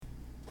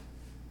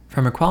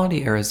From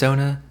Equality,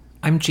 Arizona,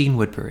 I'm Gene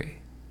Woodbury.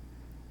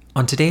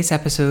 On today's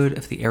episode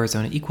of the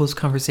Arizona Equals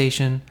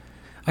Conversation,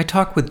 I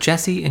talk with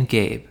Jesse and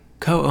Gabe,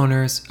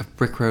 co-owners of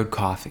Brick Road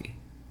Coffee.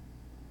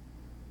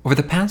 Over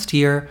the past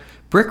year,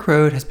 Brick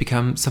Road has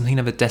become something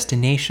of a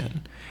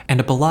destination and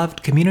a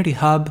beloved community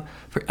hub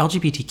for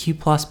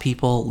LGBTQ+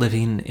 people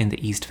living in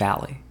the East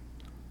Valley.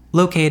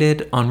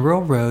 Located on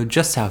Rural Road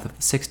just south of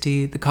the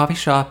 60, the coffee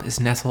shop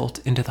is nestled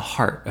into the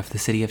heart of the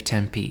city of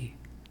Tempe.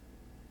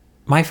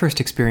 My first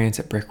experience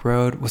at Brick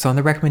Road was on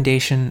the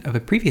recommendation of a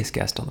previous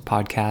guest on the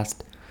podcast,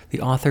 the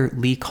author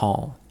Lee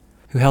Call,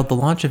 who held the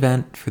launch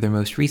event for their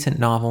most recent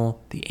novel,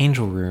 The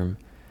Angel Room,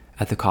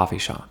 at the coffee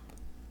shop.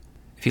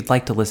 If you'd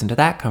like to listen to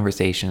that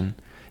conversation,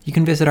 you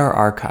can visit our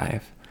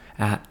archive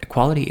at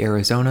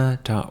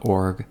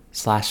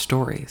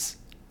equalityarizona.org/stories.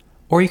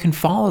 Or you can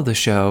follow the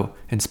show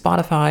in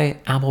Spotify,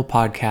 Apple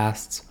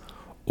Podcasts,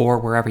 or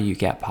wherever you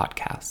get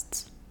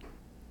podcasts.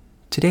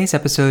 Today's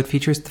episode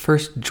features the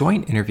first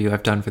joint interview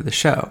I've done for the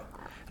show,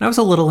 and I was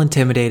a little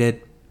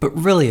intimidated, but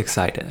really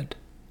excited.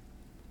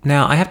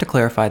 Now, I have to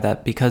clarify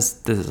that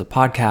because this is a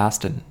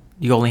podcast and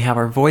you only have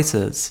our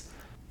voices,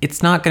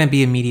 it's not going to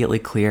be immediately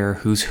clear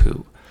who's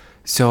who.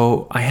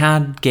 So I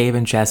had Gabe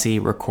and Jesse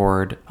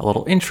record a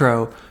little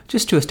intro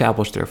just to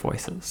establish their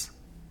voices.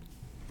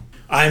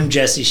 I'm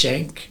Jesse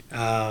Shank,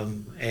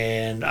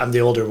 and I'm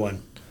the older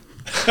one.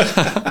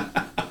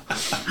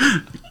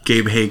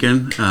 Gabe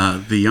Hagen,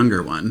 the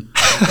younger one.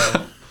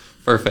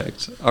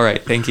 Perfect. All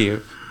right, thank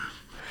you.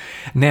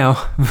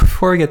 Now,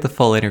 before we get the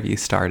full interview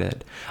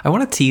started, I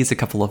want to tease a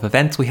couple of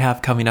events we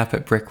have coming up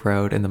at Brick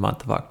Road in the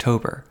month of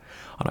October,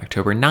 on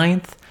October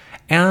 9th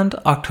and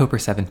October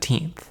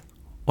 17th.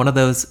 One of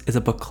those is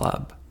a book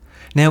club.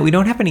 Now, we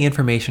don't have any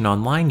information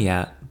online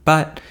yet,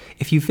 but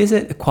if you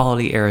visit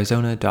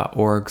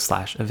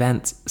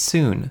equalityarizona.org/events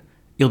soon,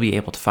 you'll be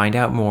able to find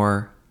out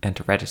more and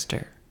to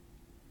register.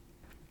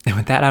 And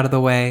with that out of the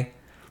way,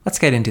 let's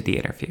get into the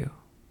interview.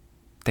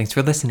 Thanks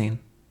for listening.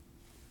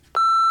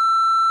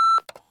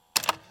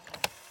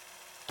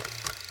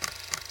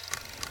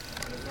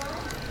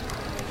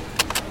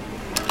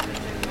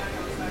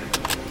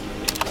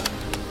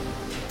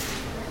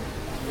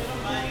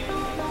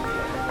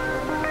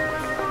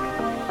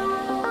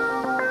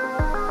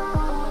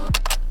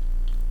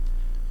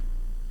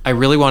 I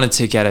really wanted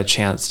to get a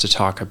chance to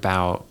talk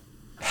about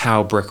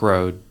how Brick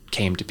Road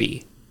came to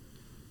be.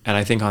 And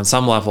I think on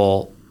some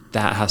level,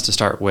 that has to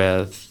start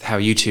with how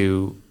you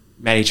two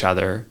met each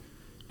other.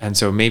 And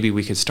so maybe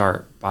we could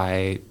start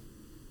by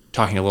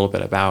talking a little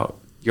bit about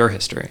your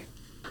history.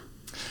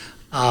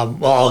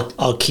 Well,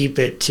 I'll keep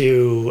it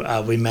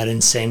to we met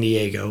in San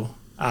Diego.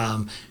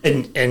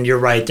 And you're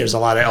right, there's a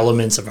lot of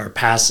elements of our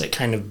past that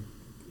kind of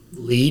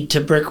lead to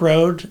Brick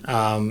Road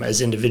as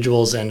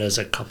individuals and as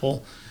a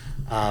couple.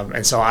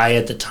 And so I,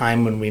 at the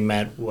time when we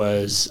met,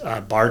 was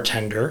a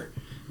bartender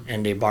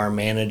and a bar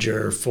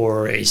manager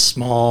for a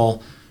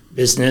small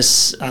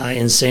business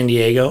in San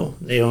Diego.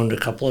 They owned a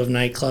couple of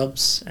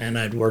nightclubs, and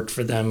I'd worked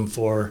for them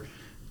for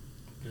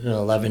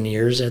 11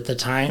 years at the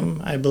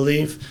time, I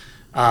believe.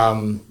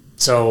 So,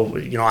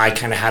 I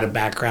kind of had a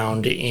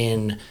background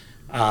in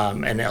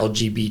an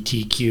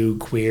LGBTQ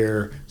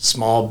queer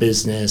small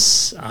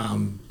business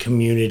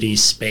community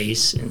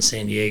space in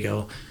San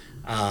Diego.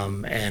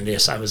 And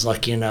yes, I was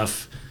lucky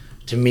enough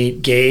to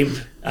meet Gabe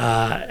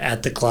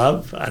at the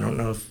club. I don't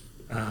know if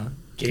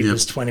Gabe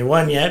was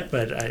 21 yet,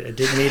 but I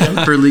did meet him.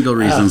 For legal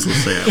reasons, we'll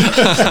say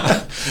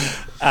it.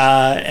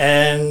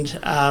 And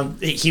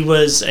he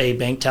was a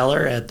bank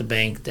teller at the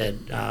bank that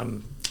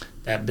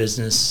that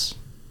business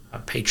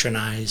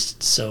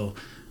patronized. So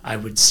I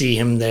would see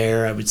him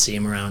there. I would see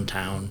him around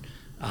town.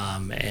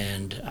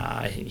 And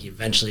he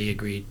eventually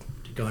agreed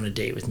to go on a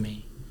date with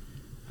me.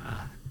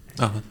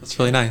 Oh, that's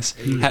really nice.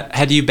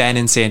 Had you been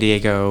in San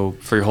Diego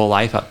for your whole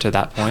life up to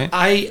that point?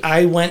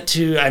 I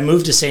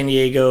moved to San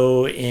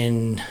Diego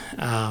in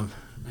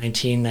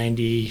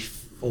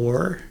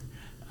 1994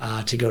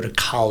 to go to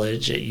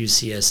college at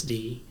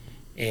UCSD,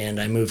 and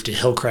I moved to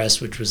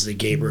Hillcrest, which was the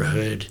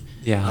neighborhood.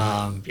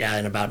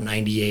 In about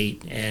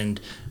 98,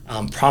 and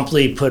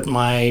promptly put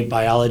my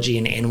biology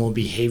and animal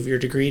behavior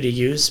degree to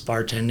use,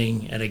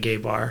 bartending at a gay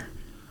bar.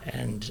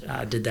 And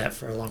I did that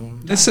for a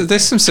long time.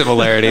 There's some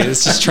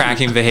similarities, just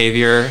tracking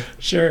behavior.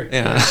 Sure.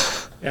 Yeah.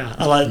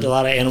 A lot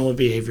of animal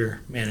behavior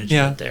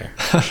management there.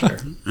 For sure.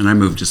 And I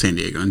moved to San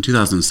Diego in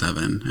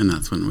 2007, and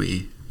that's when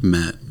we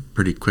met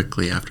pretty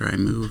quickly after I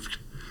moved.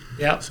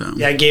 Yeah. So.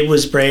 Yeah, Gabe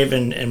was brave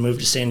and moved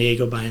to San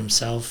Diego by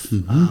himself,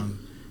 and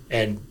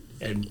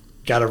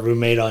got a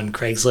roommate on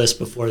Craigslist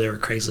before there were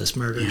Craigslist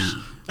murders. Yeah.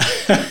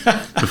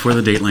 Before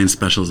the Dateline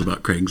specials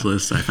about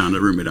Craigslist, I found a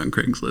roommate on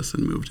Craigslist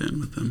and moved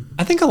in with them.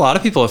 I think a lot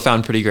of people have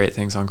found pretty great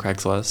things on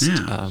Craigslist.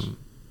 Yeah.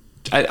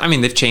 I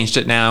mean, they've changed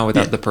it now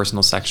without the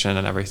personal section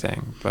and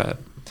everything. But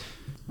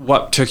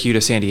what took you to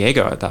San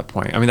Diego at that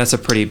point? I mean, that's a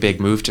pretty big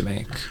move to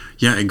make.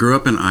 Yeah, I grew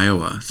up in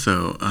Iowa,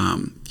 so,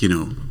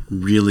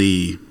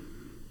 really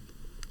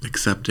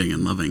accepting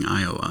and loving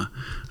Iowa.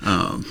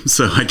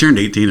 So I turned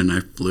 18 and I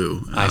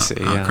flew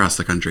across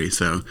the country.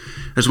 So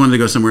I just wanted to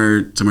go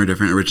somewhere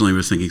different. Originally I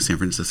was thinking San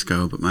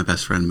Francisco, but my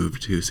best friend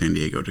moved to San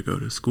Diego to go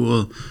to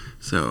school.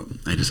 So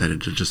I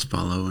decided to just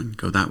follow and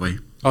go that way.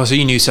 Oh, so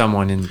you knew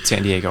someone in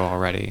San Diego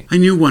already? I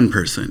knew one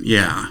person,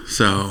 yeah.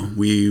 So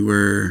we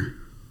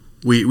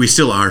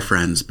still are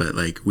friends, but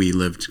like we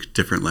lived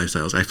different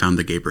lifestyles. I found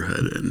the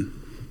Gaberhood, and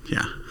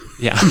yeah.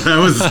 that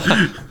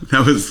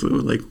was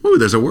like, oh,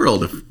 there's a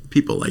world of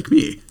people like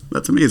me.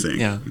 That's amazing.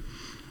 Yeah.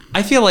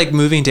 I feel like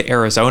moving to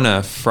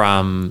Arizona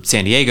from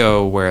San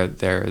Diego, where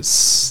it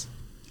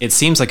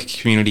seems like a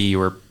community you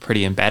were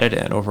pretty embedded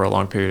in over a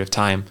long period of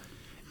time,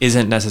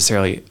 isn't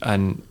necessarily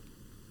an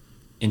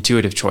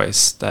intuitive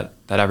choice that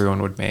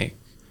everyone would make.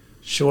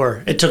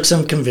 Sure. It took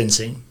some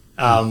convincing,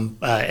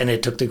 and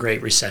it took the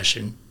Great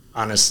Recession,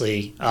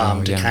 honestly,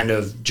 to kind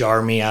of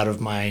jar me out of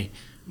my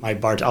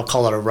bar. I'll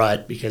call it a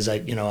rut, because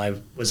I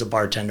was a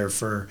bartender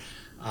for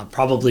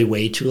probably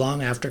way too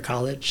long after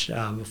college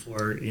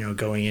before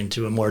going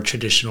into a more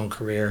traditional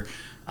career.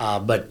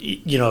 But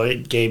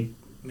Gabe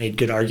made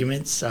good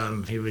arguments.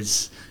 He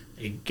was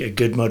a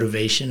good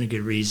motivation, a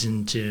good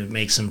reason to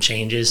make some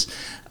changes.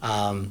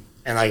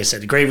 And like I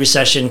said, the Great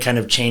Recession kind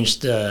of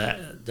changed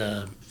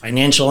the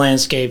financial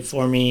landscape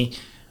for me.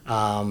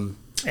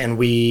 And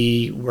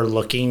we were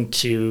looking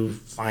to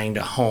find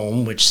a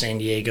home, which San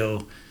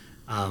Diego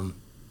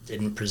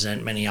didn't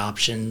present many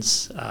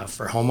options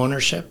for home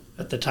ownership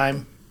at the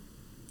time.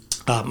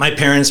 My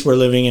parents were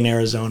living in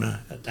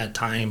Arizona at that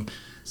time,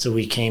 so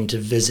we came to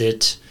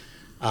visit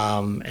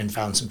and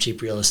found some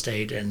cheap real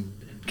estate and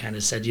kind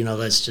of said,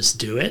 let's just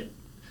do it.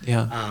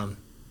 Yeah.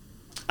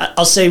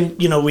 I'll say,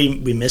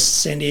 we missed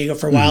San Diego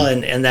for a while,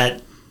 and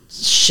that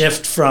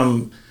shift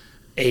from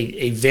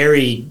a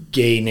very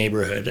gay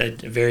neighborhood,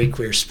 a very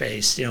queer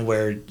space,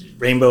 where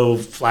rainbow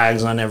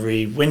flags on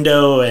every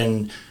window,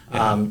 and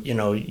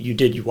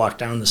you walk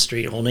down the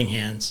street holding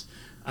hands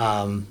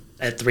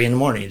at 3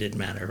 a.m. It didn't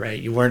matter, right?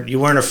 You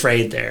weren't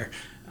afraid there,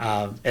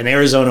 and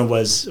Arizona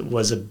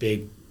was a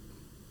big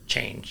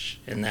change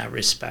in that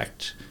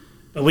respect.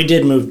 But we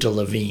did move to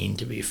Levine,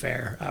 to be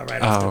fair,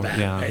 right off the bat.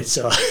 Yeah. Right?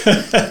 So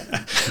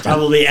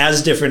probably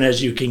as different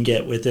as you can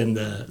get within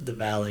the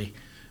valley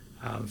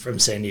from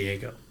San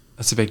Diego.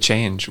 That's a big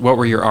change. What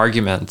were your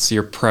arguments,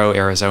 your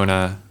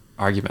pro-Arizona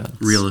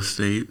arguments? Real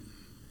estate.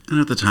 And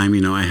at the time,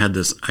 I had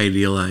this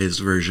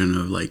idealized version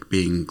of like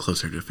being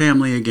closer to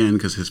family again,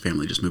 because his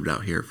family just moved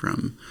out here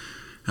from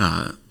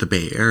the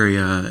Bay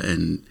Area.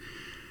 And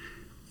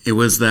it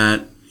was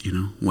that,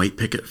 white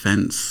picket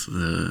fence,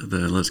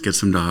 the let's get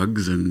some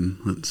dogs and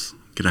let's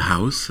get a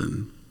house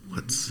and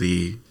let's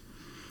see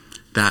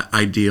that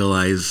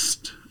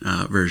idealized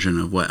version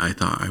of what I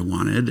thought I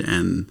wanted.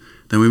 And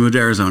then we moved to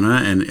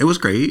Arizona, and it was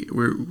great.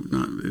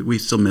 We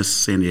still miss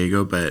San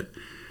Diego, but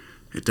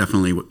it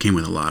definitely came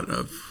with a lot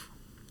of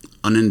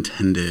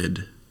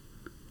unintended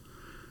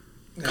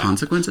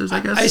consequences,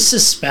 I guess. I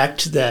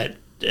suspect that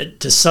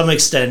to some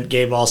extent,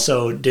 Gabe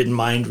also didn't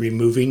mind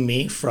removing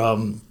me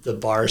from the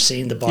bar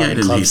scene, the bar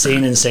and club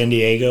scene in San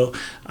Diego,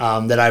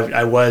 that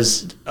I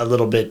was a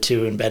little bit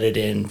too embedded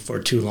in for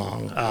too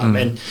long.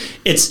 And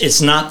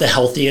it's not the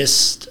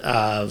healthiest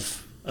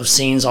of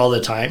scenes all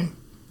the time.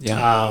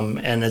 Yeah.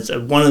 And it's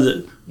one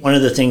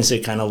of the things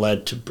that kind of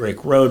led to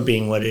Brick Road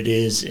being what it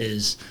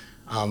is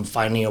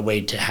finding a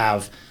way to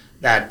have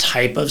that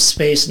type of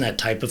space and that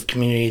type of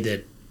community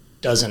that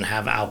doesn't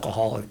have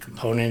alcoholic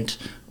component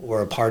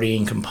or a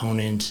partying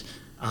component,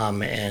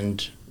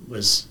 and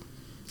was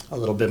a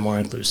little bit more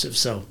inclusive.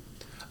 So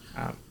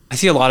I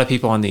see a lot of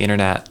people on the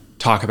internet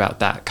talk about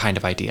that kind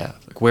of idea.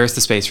 Like, where's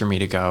the space for me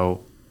to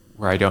go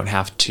where I don't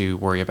have to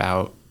worry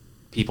about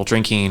people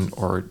drinking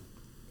or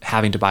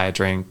having to buy a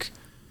drink?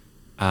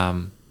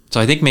 So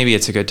I think maybe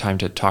it's a good time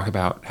to talk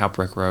about how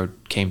Brick Road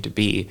came to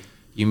be.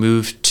 You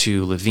moved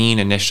to Levine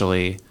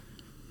initially.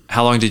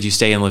 How long did you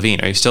stay in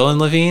Levine? Are you still in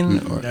Levine?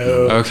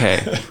 No.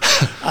 Okay.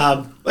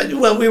 But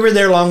we were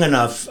there long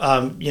enough.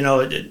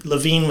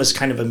 Levine was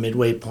kind of a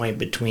midway point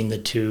between the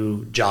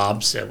two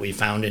jobs that we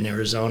found in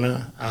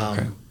Arizona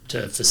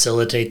to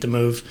facilitate the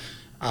move.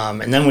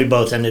 And then we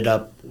both ended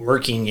up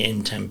working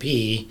in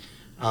Tempe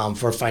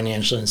for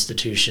financial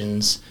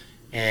institutions,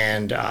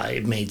 and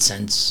it made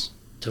sense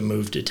to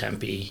move to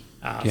Tempe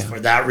for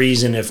that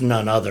reason, if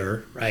none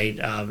other, right?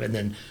 And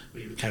then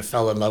we kind of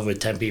fell in love with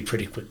Tempe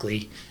pretty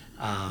quickly.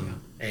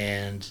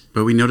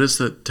 But we noticed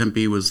that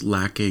Tempe was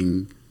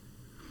lacking.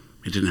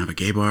 It didn't have a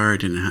gay bar.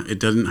 It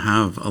doesn't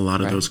have a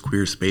lot of those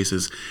queer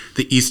spaces.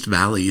 The East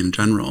Valley in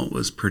general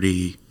was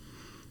pretty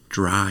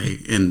dry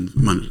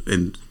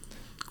in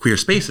queer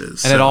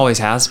spaces, and it always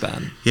has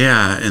been.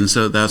 Yeah, and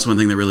so that's one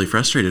thing that really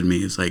frustrated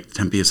me. Is like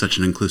Tempe is such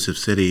an inclusive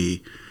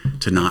city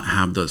to not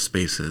have those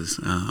spaces.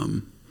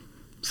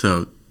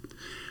 So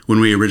when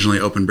we originally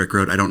opened Brick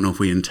Road, I don't know if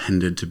we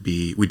intended to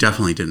be. We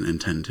definitely didn't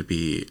intend to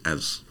be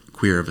as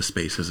queer of a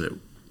space as it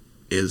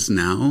is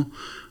now.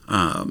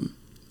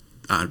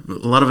 A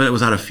lot of it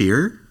was out of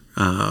fear,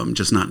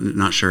 just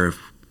not sure if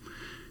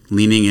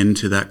leaning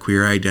into that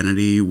queer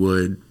identity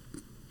would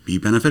be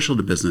beneficial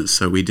to business.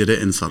 So we did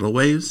it in subtle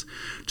ways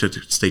to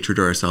stay true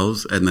to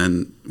ourselves. And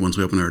then once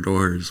we opened our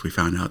doors, we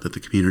found out that the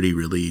community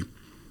really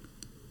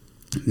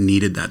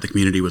needed that. The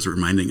community was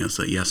reminding us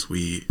that, yes,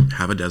 we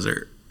have a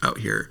desert out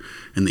here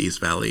in the East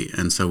Valley.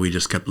 And so we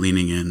just kept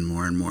leaning in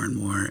more and more and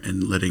more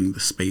and letting the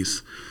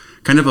space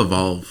kind of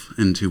evolve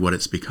into what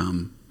it's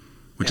become,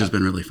 which has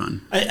been really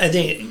fun. I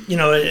think,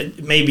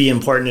 it may be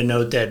important to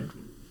note that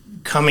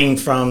coming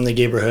from the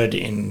neighborhood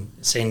in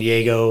San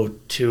Diego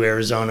to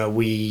Arizona,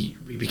 we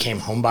became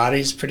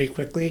homebodies pretty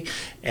quickly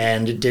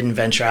and didn't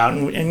venture out.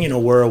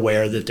 And we're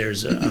aware that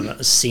there's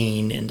a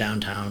scene in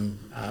downtown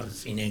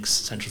Phoenix,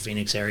 Central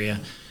Phoenix area.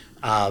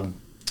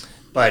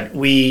 But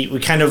we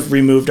kind of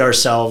removed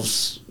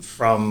ourselves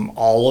from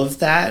all of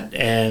that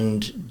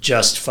and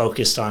just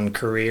focused on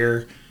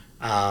career.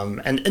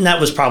 And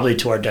that was probably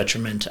to our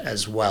detriment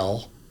as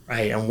well,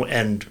 right?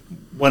 And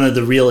one of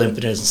the real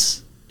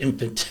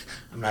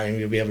I'm not even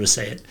going to be able to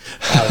say it,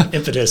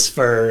 impetus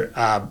for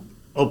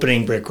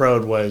opening Brick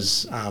Road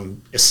was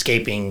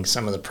escaping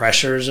some of the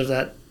pressures of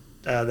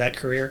that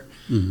career.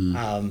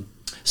 Mm-hmm.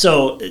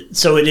 So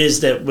it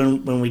is that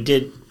when we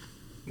did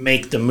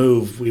make the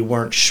move, we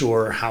weren't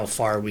sure how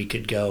far we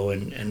could go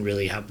and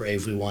really how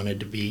brave we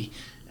wanted to be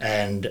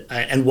and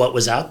what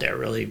was out there,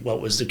 really. What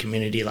was the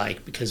community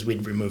like, because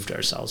we'd removed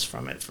ourselves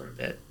from it for a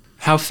bit.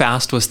 How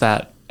fast was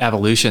that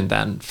evolution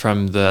then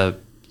from the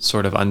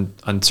sort of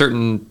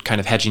uncertain kind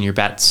of hedging your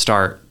bet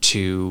start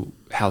to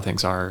how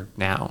things are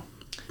now?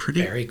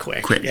 Very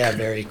quick. Yeah,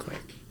 very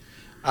quick.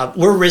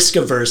 We're risk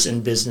averse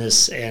in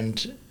business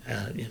and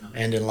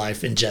in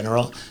life in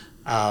general,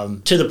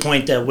 to the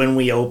point that when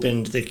we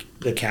opened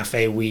the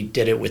cafe, we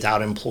did it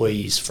without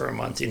employees for a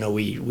month.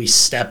 We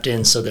stepped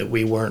in so that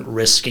we weren't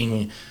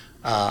risking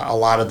a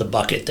lot of the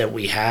bucket that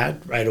we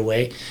had right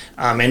away.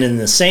 And in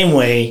the same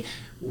way,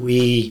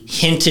 we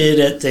hinted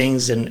at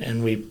things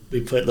and we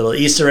put little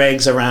Easter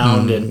eggs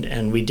around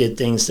and we did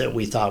things that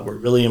we thought were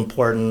really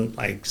important,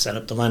 like set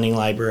up the lending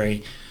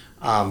library.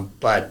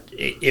 But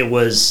it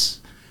was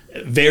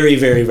very,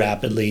 very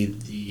rapidly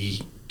the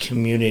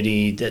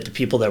community, that the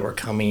people that were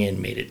coming in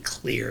made it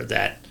clear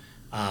that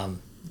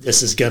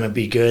this is going to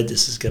be good.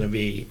 This is going to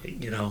be,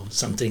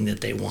 something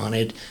that they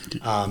wanted.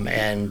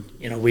 And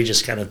we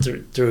just kind of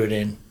threw it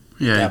in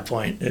at that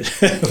point.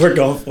 We're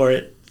going for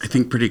it. I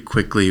think pretty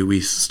quickly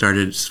we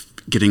started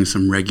getting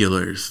some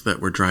regulars that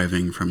were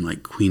driving from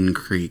like Queen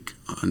Creek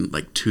on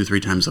like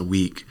 2-3 times a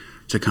week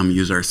to come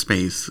use our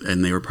space,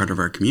 and they were part of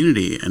our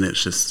community. And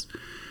it's just,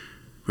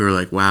 we were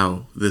like,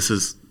 wow, this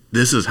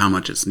is how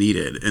much it's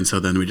needed. And so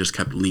then we just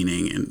kept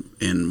leaning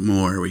in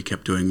more. We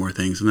kept doing more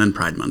things, and then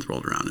Pride Month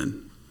rolled around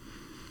and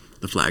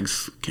the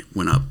flags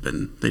went up,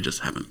 and they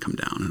just haven't come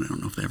down, and I don't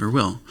know if they ever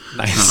will.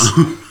 Nice.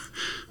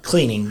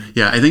 Cleaning.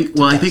 Yeah, I think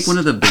one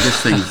of the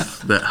biggest things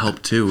that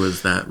helped too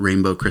was that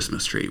rainbow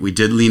Christmas tree. We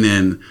did lean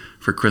in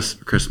for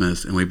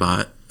Christmas, and we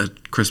bought a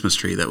Christmas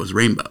tree that was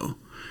rainbow.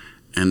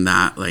 And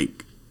that,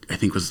 I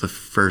think was the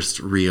first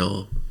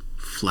real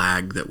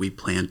flag that we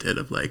planted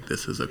of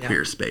this is a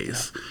queer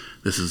space. Yeah.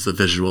 This is a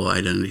visual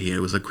identity.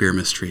 It was a queer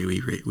mystery.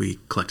 We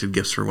collected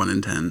gifts for 1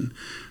 in 10.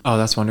 Oh,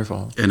 that's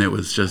wonderful. And it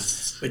was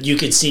just... But you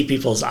could see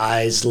people's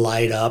eyes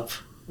light up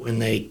when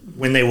they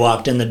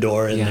walked in the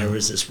door, and there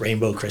was this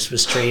rainbow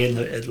Christmas tree in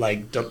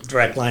the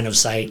direct line of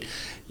sight,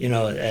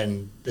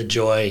 and the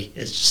joy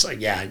is just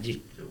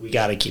we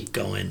got to keep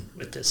going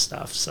with this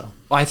stuff. So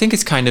well, I think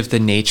it's kind of the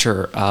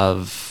nature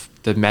of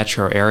the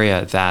metro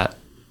area that,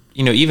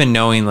 even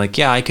knowing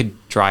I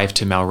could drive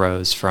to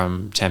Melrose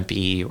from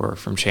Tempe or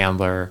from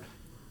Chandler,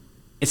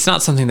 it's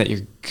not something that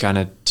you're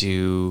gonna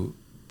do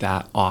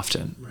that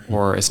often, right?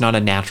 Or it's not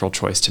a natural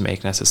choice to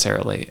make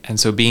necessarily. And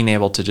so being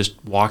able to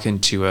just walk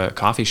into a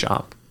coffee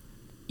shop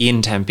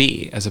in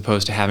Tempe, as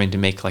opposed to having to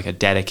make a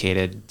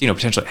dedicated,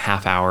 potentially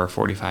half hour,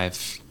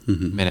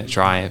 45-minute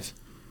drive,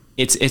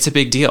 it's a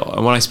big deal.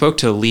 And when I spoke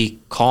to Lee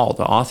Call,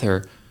 the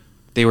author,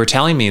 they were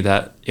telling me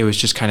that it was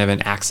just kind of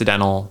an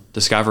accidental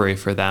discovery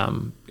for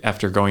them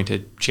after going to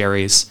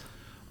Jerry's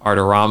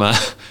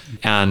Artorama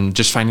and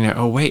just finding out,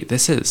 oh wait,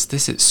 this is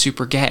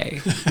super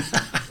gay.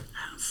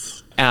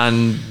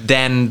 And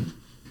then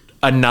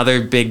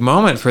another big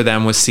moment for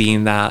them was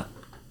seeing that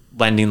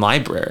lending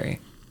library.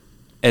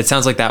 It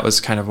sounds like that was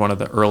kind of one of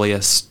the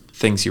earliest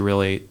things you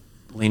really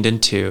leaned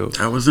into.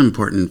 That was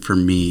important for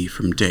me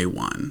from day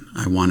one.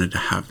 I wanted to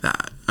have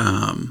that.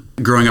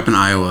 Growing up in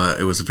Iowa,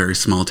 it was a very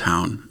small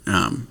town.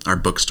 Our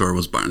bookstore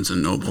was Barnes &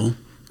 Noble.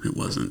 It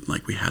wasn't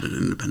like we had an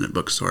independent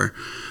bookstore.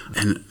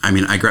 And I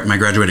mean, my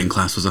graduating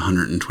class was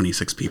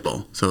 126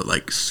 people. So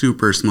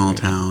super small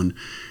town.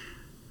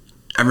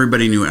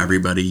 Everybody knew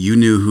everybody. You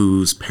knew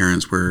whose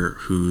parents were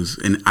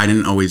and I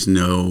didn't always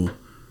know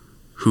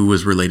who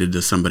was related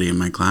to somebody in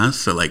my class.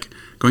 So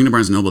going to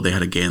Barnes & Noble, they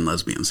had a gay and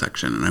lesbian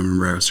section. And I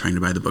remember I was trying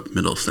to buy the book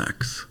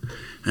Middlesex.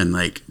 And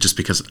just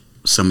because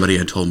somebody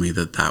had told me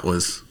that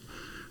was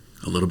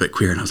a little bit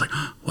queer, and I was like,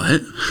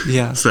 what?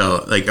 Yeah.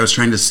 So I was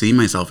trying to see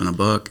myself in a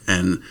book,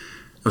 and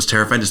I was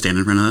terrified to stand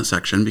in front of that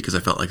section because I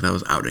felt like that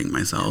was outing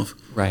myself.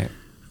 Right.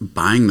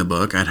 buying the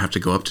book, I'd have to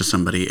go up to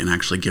somebody and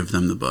actually give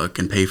them the book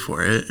and pay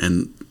for it,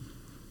 and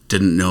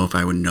didn't know if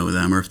I would know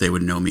them or if they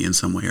would know me in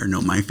some way or know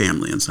my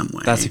family in some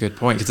way. That's a good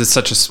point, because it's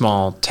such a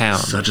small town.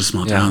 Such a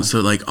small town. So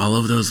like all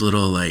of those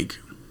little like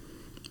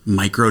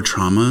micro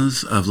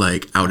traumas of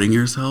like outing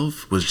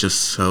yourself was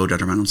just so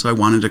detrimental. So I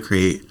wanted to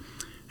create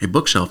a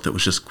bookshelf that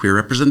was just queer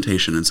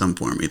representation in some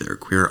form, either a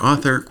queer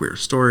author, queer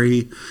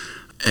story,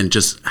 and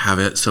just have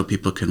it so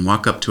people can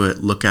walk up to it,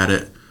 look at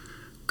it,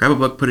 grab a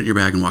book, put it in your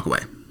bag, and walk away.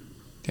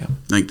 Yeah.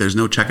 Like there's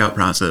no checkout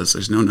process.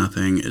 There's no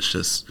nothing. It's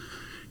just,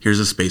 here's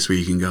a space where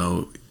you can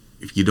go.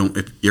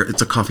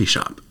 It's a coffee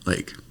shop.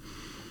 Like,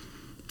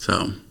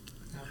 so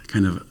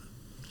kind of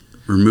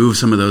remove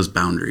some of those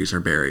boundaries or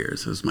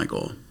barriers is my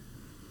goal.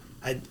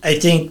 I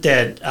think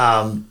that,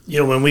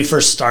 when we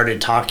first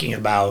started talking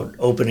about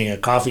opening a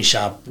coffee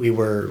shop, we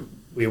were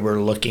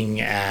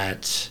looking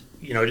at,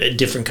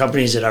 different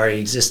companies that already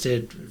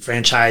existed,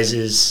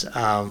 franchises.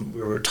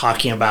 We were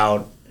talking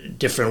about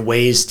different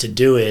ways to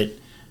do it.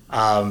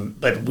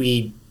 But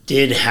we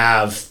did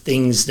have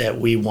things that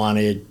we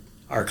wanted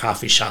our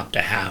coffee shop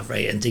to have,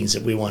 right? And things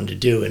that we wanted to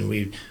do. And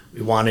we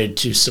wanted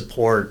to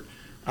support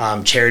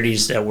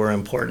charities that were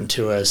important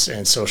to us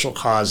and social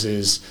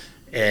causes,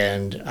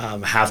 and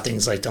have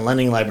things like the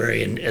lending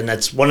library. And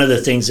that's one of the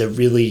things that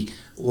really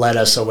led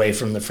us away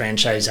from the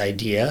franchise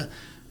idea,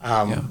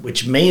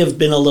 which may have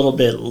been a little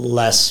bit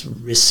less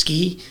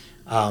risky.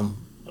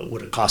 It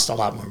would have cost a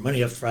lot more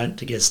money up front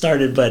to get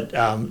started. But,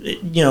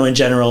 in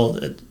general,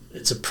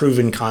 it's a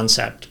proven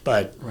concept.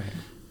 But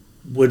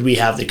would we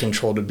have the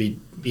control to be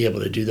able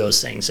to do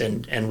those things?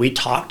 And we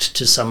talked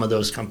to some of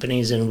those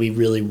companies, and we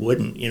really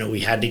wouldn't.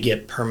 We had to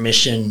get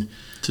permission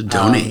to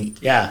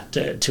donate.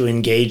 To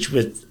engage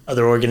with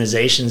other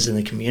organizations in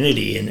the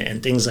community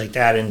and things like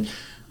that.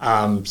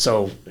 And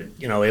so,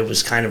 it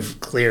was kind of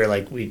clear,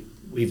 like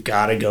we've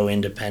got to go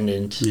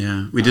independent.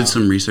 Yeah, we did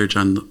some research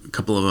on a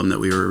couple of them that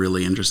we were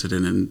really interested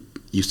in, and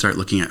you start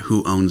looking at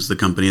who owns the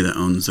company that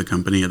owns the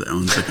company that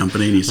owns the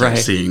company, and you start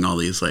seeing all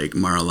these like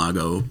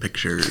Mar-a-Lago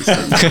pictures and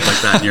stuff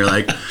like that, and you're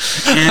like,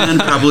 and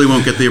probably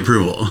won't get the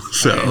approval.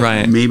 So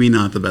maybe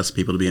not the best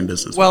people to be in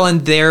business with.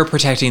 And they're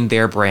protecting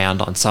their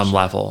brand on some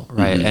level,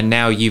 right? Mm-hmm. And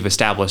now you've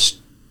established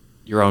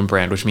your own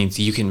brand, which means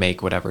you can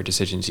make whatever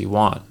decisions you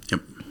want.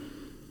 Yep.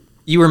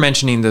 You were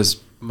mentioning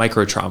those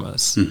micro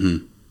traumas.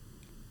 Mm-hmm.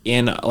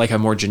 In like a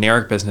more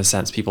generic business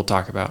sense, people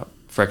talk about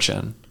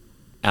friction,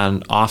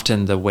 and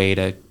often the way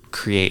to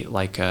create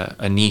like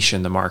a niche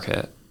in the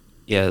market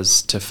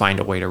is to find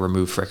a way to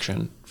remove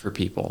friction for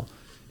people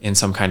in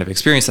some kind of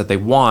experience that they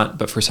want,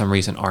 but for some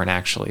reason aren't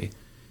actually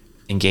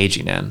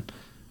engaging in.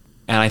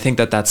 And I think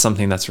that that's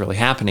something that's really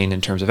happening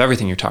in terms of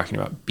everything you're talking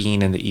about,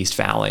 being in the East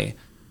Valley,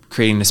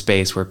 creating a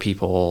space where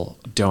people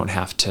don't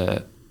have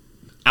to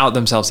out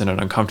themselves in an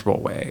uncomfortable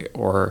way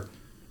or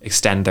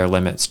extend their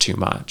limits too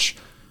much.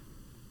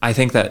 I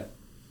think that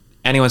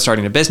anyone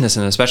starting a business,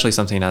 and especially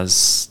something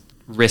as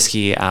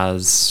risky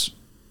as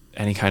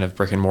any kind of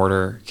brick and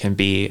mortar can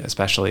be,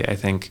 especially, I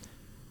think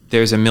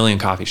there's a million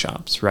coffee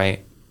shops,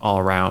 right, all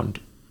around.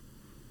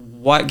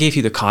 What gave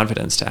you the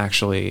confidence to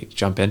actually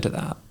jump into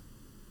that?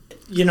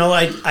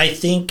 I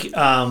think,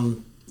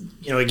 again,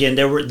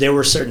 there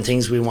were certain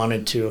things we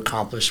wanted to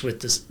accomplish with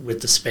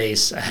the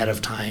space ahead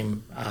of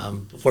time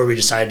before we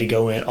decided to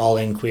go all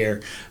in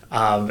queer,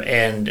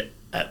 and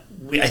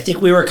I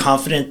think we were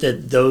confident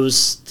that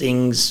those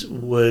things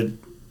would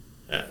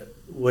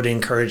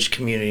encourage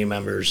community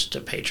members to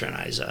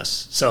patronize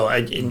us. So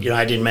I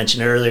didn't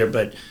mention it earlier,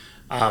 but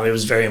it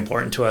was very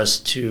important to us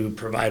to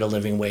provide a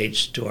living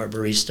wage to our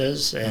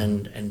baristas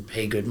and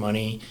pay good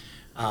money.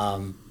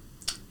 And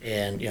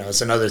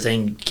it's another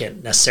thing you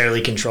can't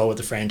necessarily control with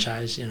the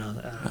franchise.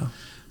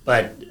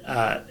 But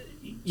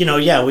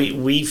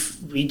we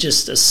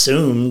just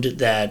assumed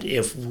that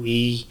if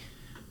we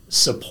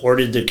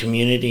supported the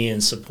community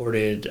and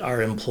supported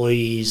our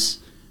employees,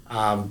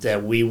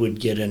 that we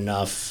would get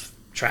enough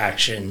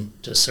traction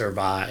to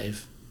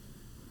survive,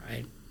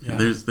 right? Yeah.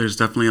 There's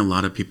definitely a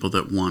lot of people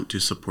that want to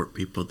support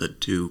people that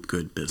do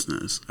good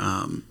business,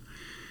 and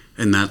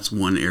that's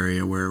one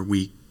area where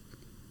we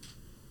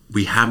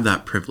have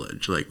that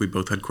privilege. Like, we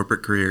both had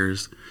corporate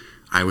careers.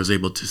 I was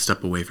able to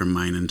step away from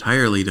mine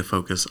entirely to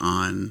focus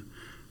on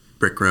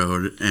Brick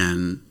Road,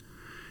 and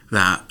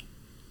that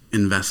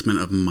investment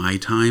of my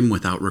time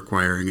without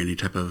requiring any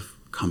type of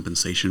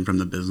compensation from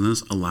the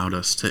business allowed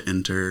us to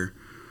enter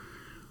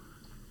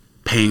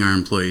paying our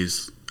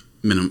employees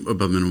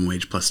above minimum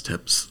wage plus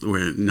tips.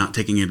 We're not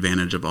taking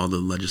advantage of all the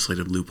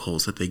legislative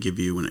loopholes that they give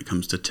you when it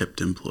comes to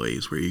tipped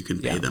employees, where you can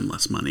pay them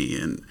less money,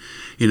 and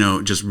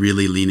just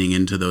really leaning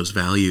into those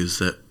values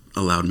that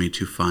allowed me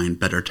to find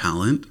better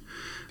talent,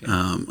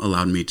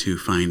 allowed me to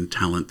find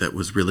talent that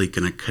was really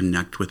going to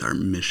connect with our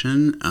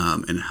mission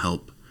and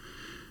help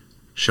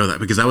show that,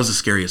 because that was the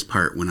scariest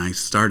part. When I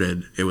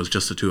started, it was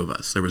just the two of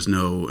us. There was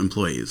no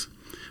employees.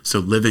 So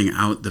living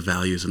out the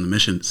values and the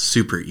mission,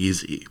 super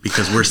easy,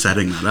 because we're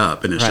setting that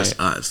up, and it's just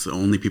us. The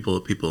only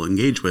people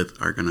engage with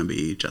are going to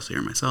be Jesse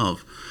or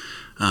myself.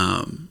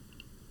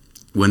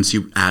 Once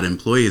you add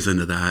employees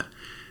into that,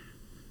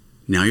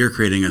 Now you're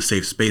creating a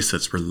safe space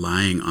that's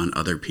relying on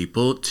other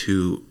people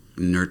to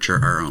nurture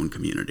our own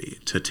community,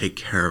 to take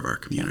care of our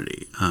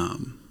community.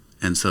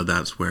 And so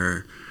that's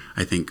where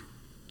I think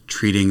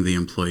treating the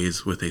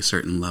employees with a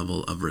certain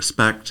level of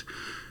respect,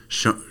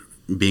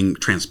 being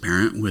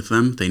transparent with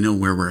them. They know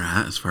where we're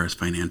at as far as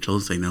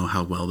financials. They know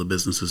how well the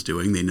business is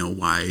doing. They know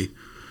why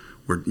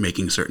we're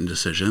making certain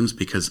decisions,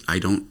 because I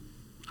don't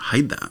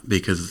hide that,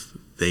 because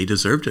they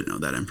deserve to know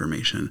that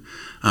information.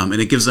 And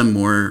it gives them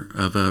more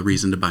of a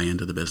reason to buy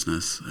into the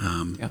business.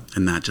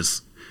 And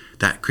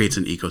that creates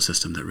an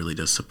ecosystem that really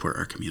does support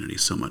our community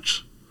so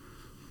much.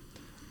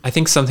 I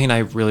think something I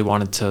really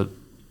wanted to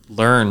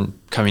learn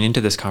coming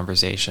into this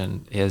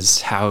conversation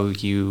is how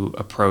you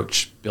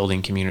approach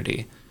building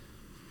community.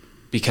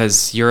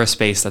 Because you're a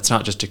space that's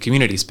not just a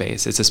community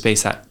space, it's a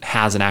space that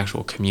has an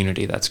actual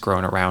community that's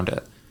grown around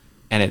it.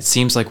 And it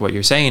seems like what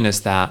you're saying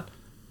is that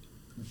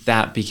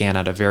began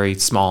at a very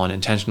small and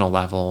intentional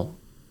level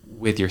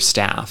with your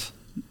staff.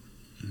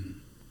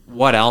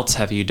 What else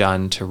have you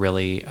done to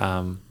really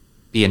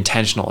be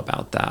intentional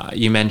about that?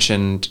 You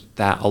mentioned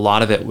that a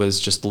lot of it was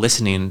just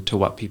listening to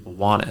what people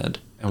wanted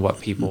and what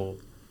people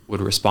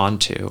would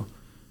respond to.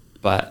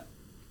 But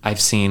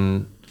I've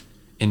seen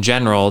in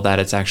general that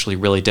it's actually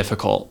really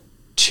difficult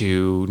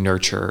to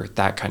nurture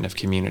that kind of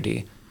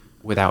community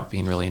without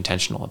being really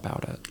intentional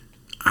about it.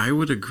 I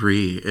would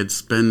agree.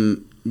 It's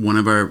been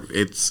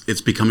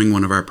it's becoming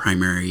one of our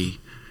primary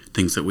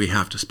things that we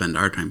have to spend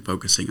our time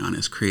focusing on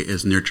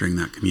is nurturing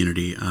that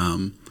community.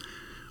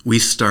 We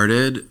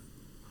started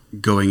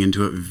going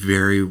into it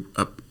very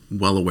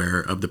well aware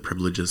of the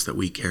privileges that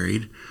we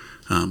carried.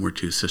 We're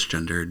two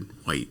cisgendered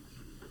white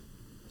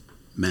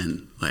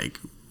men. Like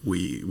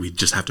we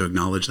just have to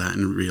acknowledge that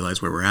and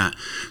realize where we're at.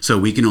 So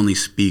we can only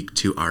speak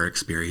to our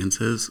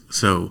experiences.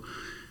 So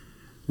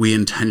we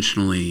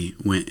intentionally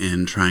went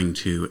in trying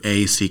to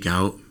seek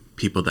out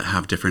people that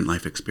have different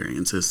life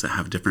experiences, that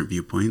have different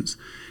viewpoints,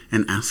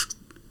 and ask,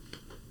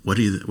 what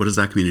does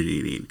that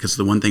community need? Because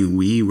the one thing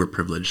we were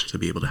privileged to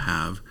be able to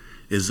have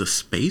is a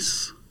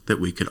space that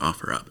we could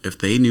offer up. If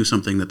they knew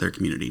something that their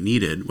community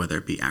needed, whether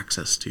it be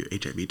access to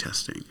HIV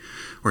testing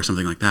or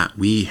something like that,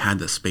 we had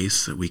the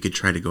space that we could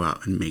try to go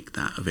out and make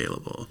that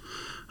available.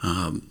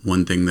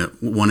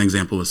 One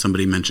example was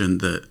somebody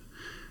mentioned that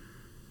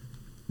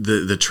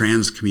the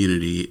trans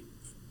community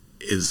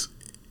is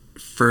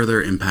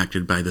further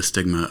impacted by the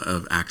stigma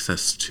of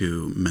access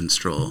to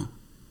menstrual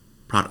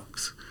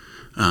products,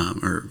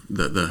 or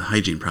the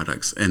hygiene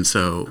products. And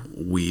so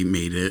we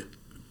made it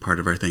part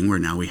of our thing where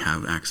now we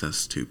have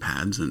access to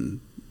pads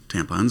and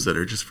tampons that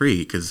are just free,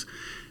 because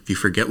if you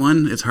forget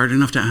one, it's hard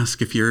enough to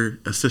ask if you're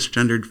a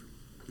cisgendered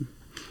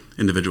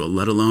individual,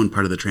 let alone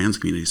part of the trans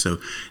community. So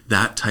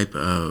that type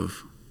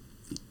of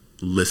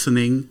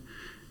listening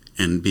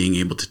and being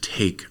able to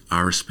take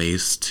our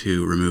space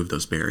to remove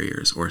those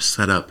barriers or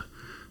set up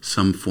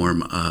some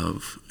form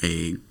of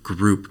a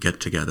group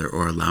get together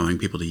or allowing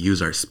people to use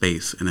our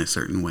space in a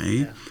certain way.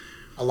 Yeah.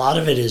 A lot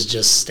of it is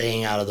just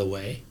staying out of the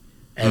way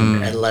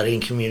and letting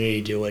community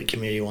do what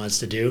community wants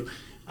to do.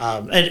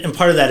 And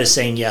part of that is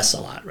saying yes a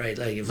lot, right?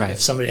 Like if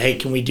somebody, hey,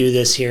 can we do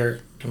this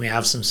here? Can we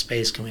have some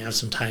space? Can we have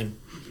some time?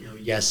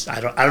 Yes.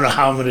 I don't know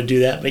how I'm going to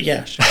do that, but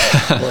yeah, sure.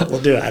 we'll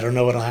do it. I don't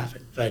know what'll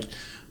happen, but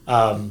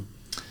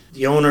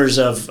the owners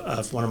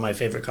of one of my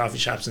favorite coffee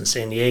shops in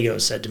San Diego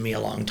said to me a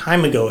long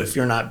time ago, if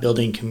you're not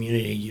building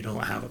community, you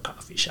don't have a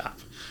coffee shop,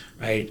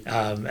 right?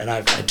 And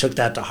I took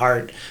that to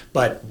heart.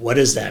 But what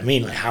does that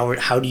mean? Like,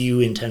 how do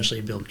you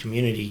intentionally build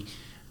community?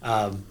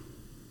 And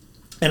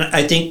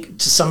I think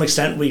to some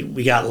extent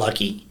we got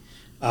lucky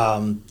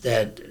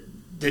that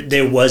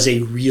there was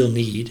a real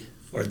need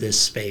for this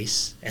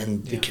space,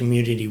 and the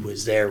community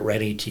was there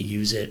ready to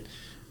use it.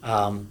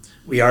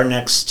 We are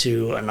next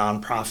to a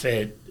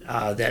nonprofit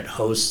that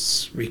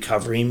hosts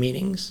recovery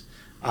meetings,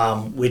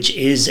 which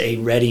is a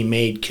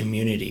ready-made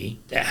community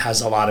that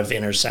has a lot of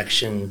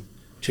intersection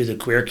to the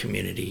queer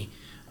community.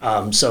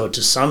 So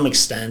to some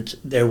extent,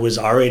 there was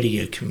already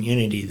a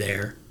community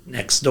there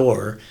next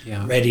door,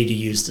 ready to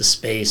use the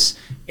space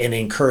and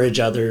encourage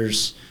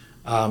others.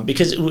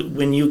 Because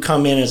when you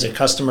come in as a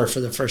customer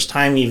for the first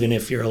time, even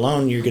if you're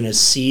alone, you're going to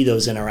see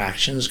those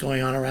interactions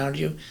going on around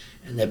you,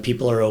 and that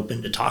people are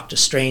open to talk to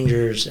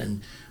strangers,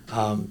 and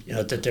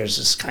that there's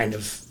this kind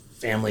of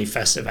family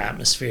festive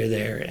atmosphere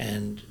there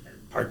and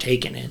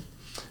partake in it.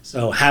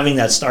 So having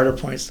that starter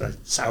points, the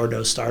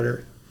sourdough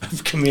starter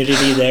of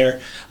community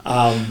there,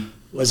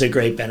 was a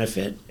great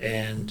benefit,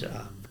 and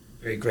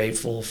very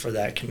grateful for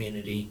that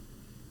community.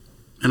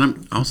 And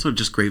I'm also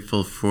just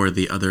grateful for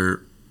the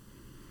other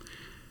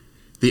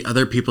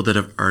people that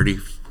have already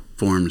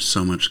formed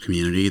so much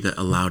community that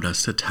allowed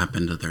us to tap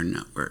into their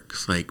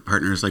networks, like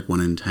partners like 1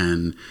 in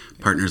 10,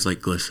 partners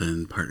like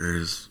Glisten,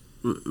 partners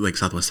like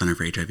Southwest Center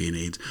for HIV and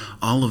AIDS,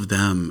 all of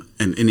them,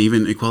 and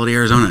even Equality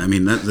Arizona. I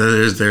mean,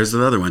 there's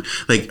another one.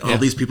 Like all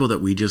these people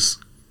that we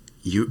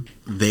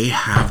they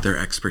have their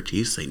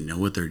expertise, they know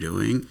what they're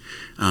doing,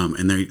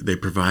 and they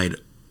provide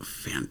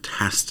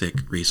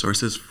fantastic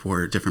resources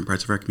for different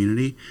parts of our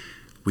community.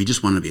 we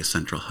just want to be a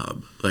central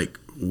hub. Like,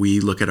 we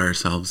look at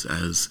ourselves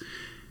as,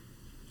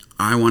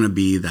 I want to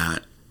be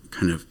that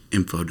kind of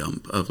info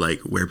dump of like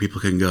where people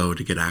can go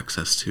to get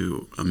access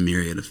to a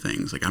myriad of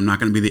things. Like, I'm not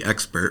going to be the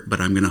expert, but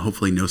I'm going to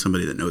hopefully know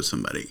somebody that knows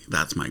somebody.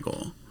 That's my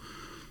goal.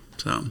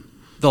 So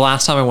the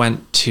last time I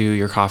went to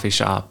your coffee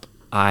shop,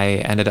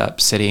 I ended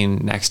up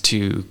sitting next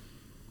to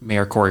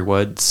Mayor Corey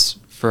Woods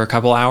for a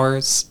couple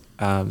hours.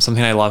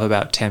 Something I love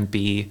about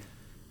Tempe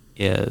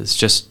is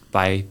just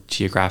by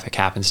geographic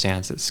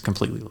happenstance, it's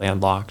completely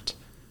landlocked.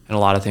 And a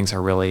lot of things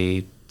are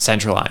really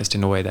centralized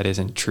in a way that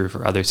isn't true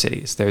for other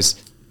cities.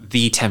 There's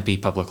the Tempe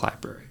Public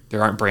Library.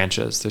 There aren't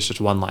branches. There's just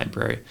one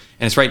library.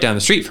 And it's right down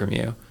the street from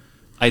you.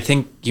 I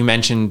think you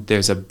mentioned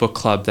there's a book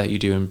club that you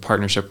do in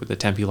partnership with the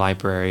Tempe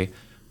Library.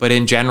 But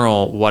in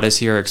general, what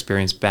has your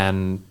experience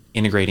been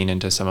integrating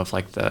into some of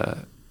like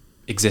the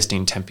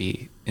existing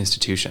Tempe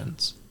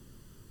institutions?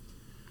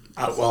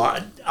 Well,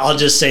 I'll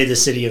just say the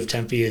city of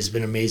Tempe has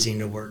been amazing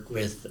to work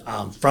with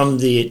from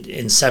the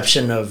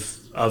inception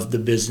of the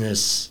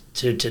business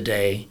to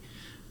today.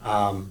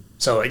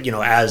 So,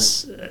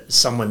 as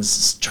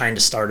someone's trying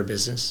to start a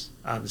business,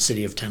 the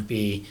city of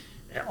Tempe,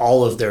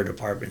 all of their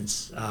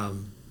departments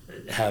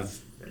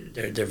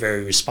they're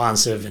very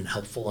responsive and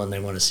helpful, and they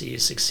want to see you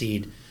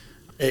succeed.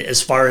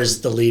 As far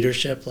as the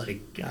leadership,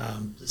 like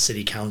the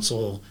city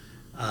council,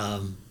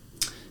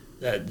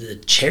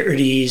 the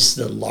charities,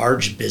 the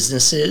large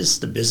businesses,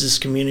 the business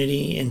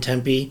community in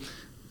Tempe,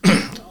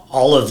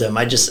 all of them.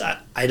 I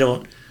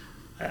don't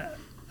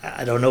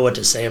know what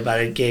to say about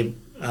it, Gabe.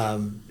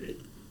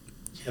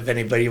 Have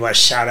anybody you want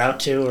to shout out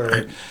to?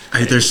 Or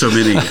there's so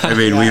many. I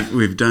mean,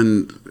 we've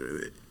done.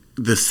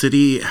 The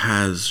city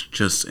has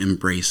just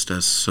embraced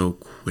us so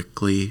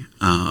quickly,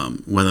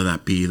 whether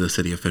that be the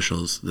city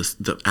officials,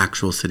 the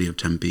actual city of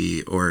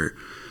Tempe, or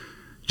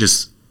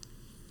just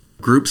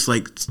groups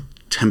like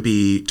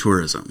Tempe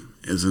Tourism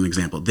is an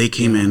example. They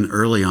came in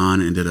early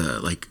on and did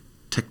a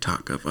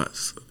TikTok of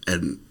us,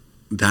 and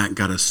that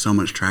got us so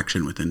much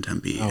traction within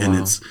Tempe. Oh, and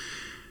wow. It's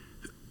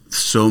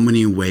so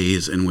many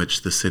ways in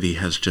which the city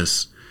has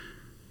just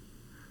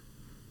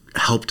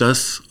helped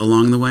us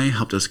along the way,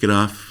 helped us get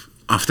off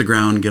the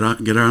ground, get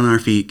on our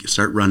feet,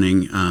 start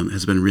running,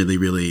 has been really,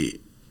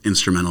 really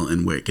instrumental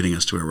in getting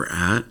us to where we're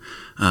at.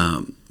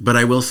 But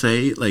I will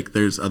say,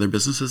 there's other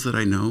businesses that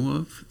I know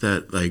of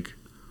that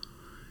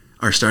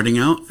are starting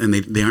out and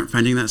they aren't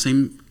finding that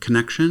same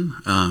connection.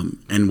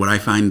 And what I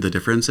find the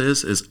difference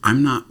is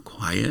I'm not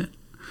quiet.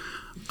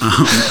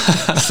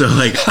 So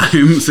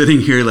I'm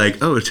sitting here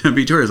oh,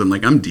 Tempe Tourism,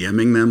 I'm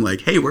DMing them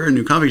hey, we're a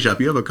new coffee shop.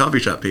 You have a coffee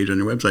shop page on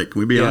your website. Can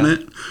we be on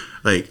it?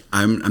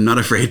 I'm not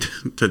afraid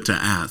to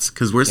ask,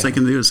 because worst they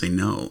can do is say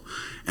no.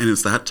 And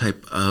it's that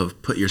type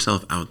of put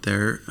yourself out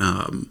there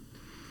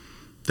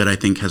that I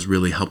think has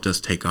really helped us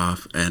take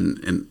off,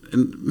 and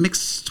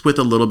mixed with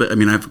a little bit. I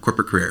mean, I have a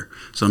corporate career,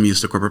 so I'm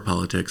used to corporate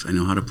politics. I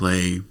know how to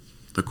play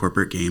the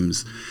corporate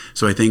games.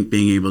 So I think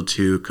being able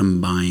to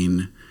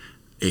combine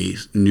a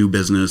new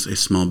business, a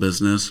small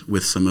business,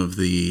 with some of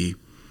the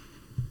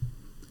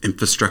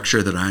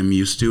infrastructure that I'm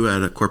used to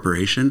at a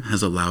corporation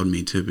has allowed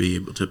me to be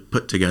able to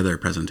put together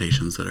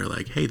presentations that are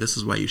hey, this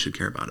is why you should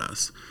care about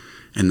us.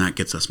 And that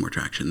gets us more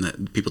traction,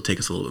 that people take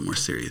us a little bit more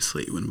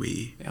seriously when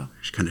we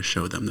kind of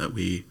show them that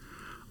we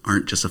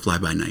aren't just a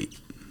fly-by-night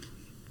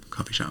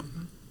coffee shop.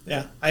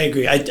 Yeah, I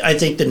agree. I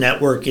think the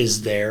network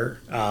is there,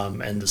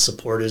 and the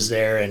support is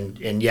there.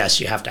 And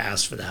yes, you have to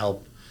ask for the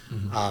help.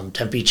 Mm-hmm.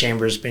 Tempe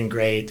Chamber has been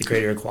great. The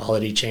Greater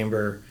Equality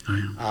Chamber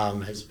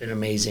has been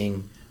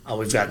amazing.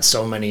 We've got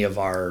so many of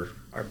our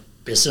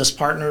business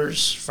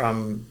partners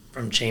from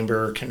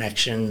chamber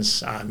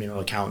connections,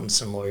 accountants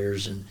and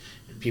lawyers and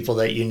people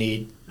that you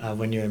need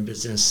when you're in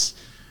business.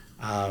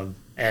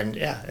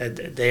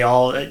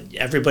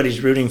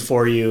 Everybody's rooting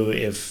for you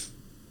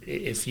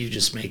if you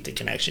just make the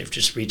connection, if you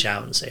just reach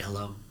out and say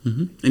hello.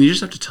 Mm-hmm. And you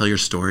just have to tell your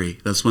story.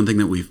 That's one thing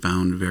that we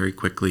found very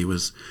quickly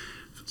was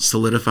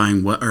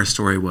solidifying what our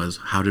story was.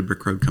 How did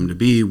Brick Road come to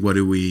be?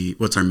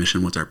 What's our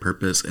mission? What's our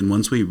purpose? And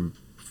once we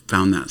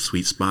found that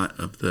sweet spot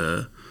of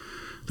the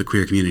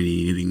queer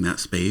community needing that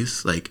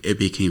space, it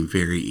became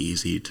very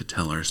easy to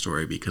tell our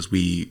story, because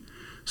we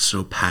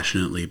so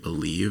passionately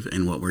believe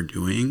in what we're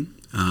doing.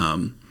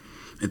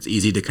 It's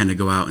easy to kind of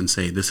go out and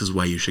say, this is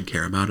why you should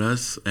care about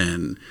us,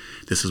 and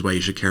this is why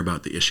you should care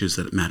about the issues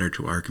that matter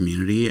to our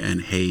community,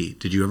 and hey,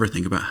 did you ever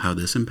think about how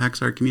this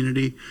impacts our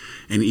community?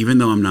 And even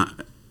though I'm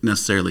not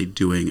necessarily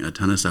doing a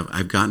ton of stuff,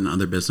 I've gotten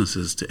other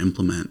businesses to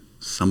implement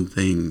some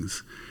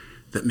things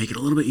that make it a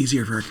little bit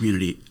easier for our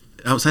community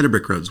outside of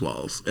Brick Road's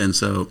walls. And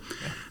so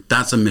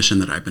that's a mission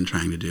that I've been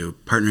trying to do,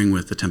 partnering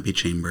with the Tempe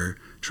Chamber,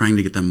 trying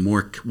to get them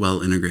more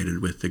well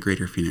integrated with the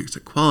Greater Phoenix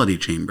Equality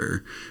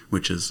Chamber,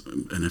 which is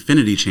an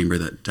affinity chamber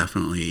that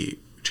definitely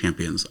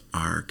champions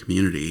our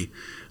community.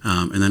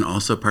 And then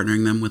also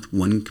partnering them with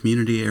One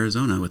Community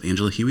Arizona, with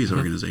Angela Huey's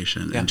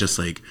organization. And just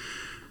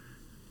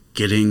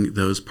getting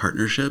those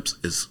partnerships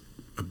is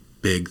a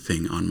big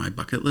thing on my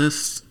bucket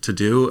list to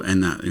do.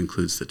 And that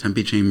includes the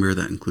Tempe Chamber,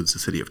 that includes the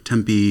city of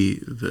Tempe,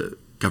 the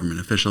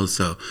government officials.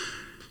 So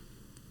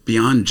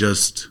beyond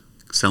just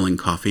selling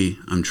coffee,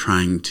 I'm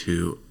trying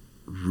to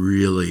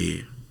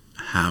really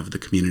have the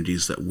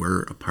communities that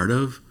we're a part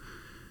of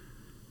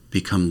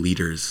become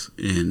leaders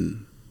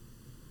in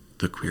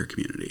the queer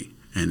community,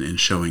 and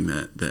showing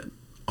that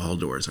all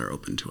doors are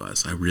open to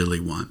us. I really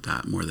want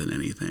that more than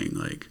anything.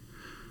 Like,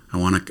 I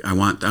want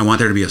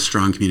there to be a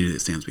strong community that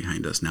stands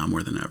behind us now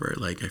more than ever.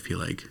 Like, I feel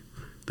like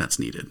that's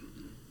needed.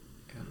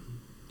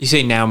 You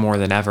say now more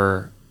than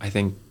ever. I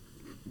think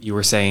you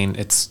were saying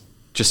it's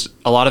just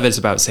a lot of it's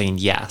about saying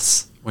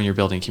yes when you're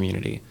building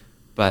community,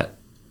 but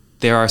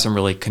there are some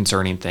really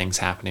concerning things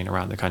happening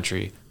around the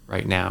country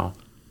right now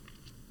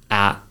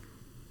at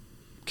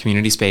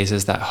community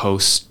spaces that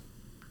host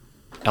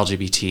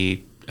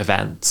LGBT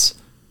events,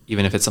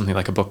 even if it's something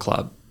like a book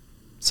club.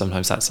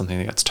 Sometimes that's something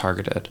that gets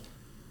targeted.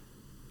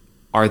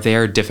 Are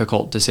there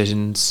difficult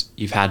decisions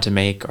you've had to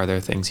make? Are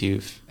there things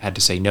you've had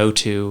to say no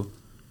to?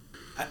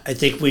 I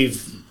think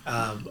we've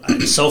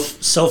so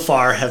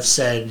far have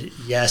said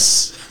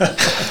yes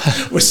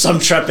with some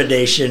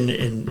trepidation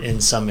in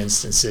some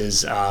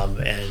instances,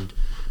 and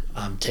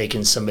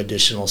taken some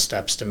additional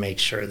steps to make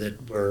sure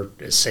that we're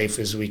as safe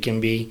as we can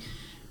be.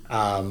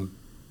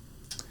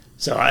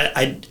 So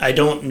I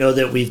don't know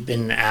that we've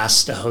been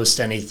asked to host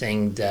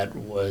anything that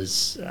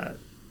was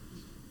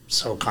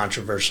so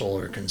controversial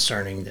or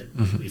concerning that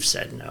we've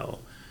said no.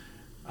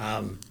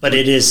 But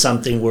it is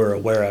something we're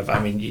aware of. I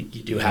mean, you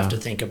do have to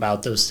think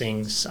about those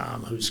things.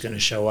 Who's going to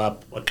show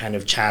up? What kind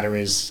of chatter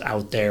is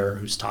out there?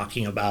 Who's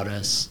talking about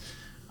us?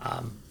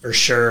 For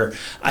sure.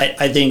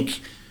 I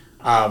think,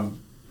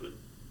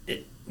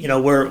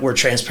 we're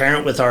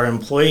transparent with our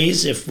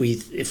employees if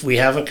we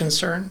have a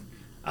concern.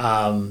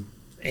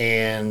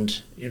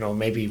 And,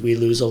 maybe we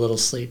lose a little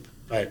sleep,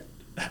 but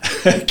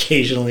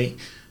occasionally.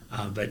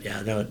 But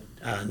yeah, no,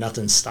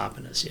 nothing's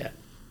stopping us yet.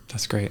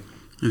 That's great.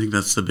 I think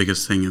that's the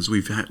biggest thing is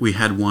we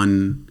had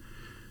one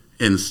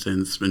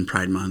instance in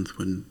Pride Month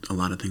when a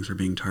lot of things were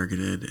being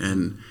targeted,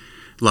 and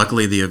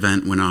luckily the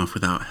event went off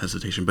without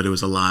hesitation, but it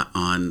was a lot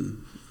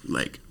on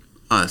like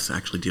us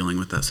actually dealing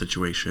with that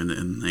situation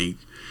and like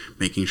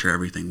making sure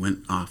everything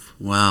went off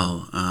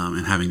well,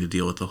 and having to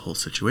deal with the whole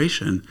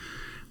situation.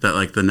 That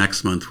like the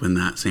next month when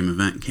that same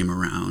event came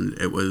around,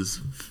 it was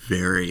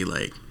very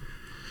like,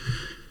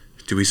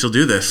 do we still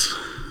do this?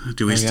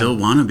 Do we still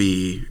want to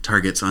be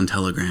targets on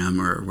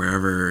Telegram or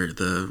wherever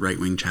the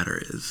right-wing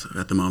chatter is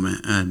at the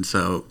moment? And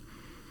so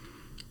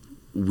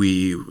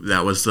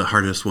that was the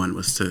hardest one,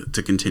 was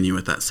to continue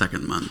with that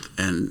second month.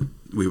 And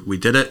we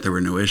did it. There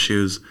were no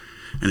issues.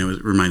 And it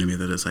was reminding me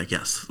that it's like,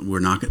 yes, we're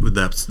not,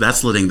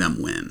 that's letting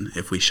them win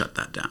if we shut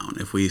that down.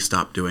 If we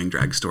stop doing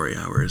drag story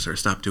hours or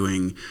stop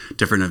doing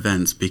different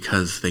events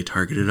because they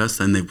targeted us,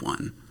 then they've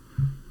won.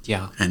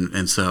 Yeah.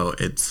 And so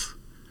it's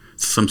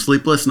some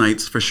sleepless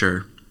nights for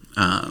sure.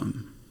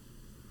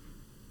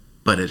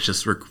 But it's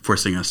just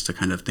forcing us to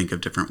kind of think of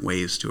different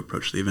ways to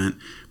approach the event,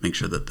 make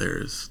sure that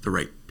there's the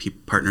right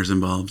partners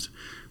involved.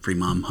 Free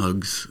Mom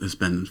Hugs has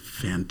been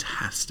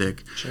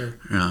fantastic. Sure.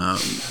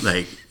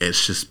 Like,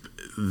 it's just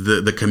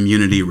the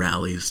community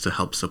rallies to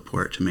help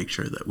support, to make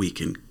sure that we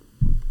can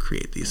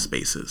create these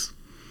spaces.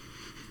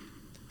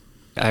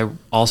 I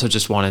also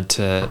just wanted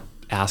to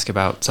ask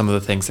about some of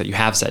the things that you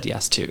have said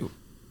yes to.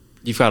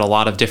 You've got a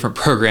lot of different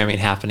programming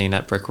happening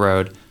at Brick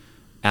Road,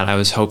 and I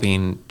was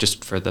hoping,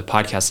 just for the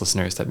podcast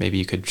listeners, that maybe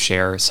you could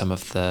share some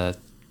of the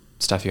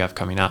stuff you have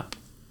coming up.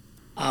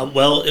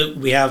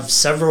 We have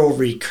several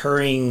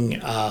recurring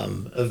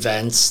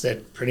events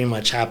that pretty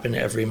much happen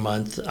every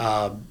month.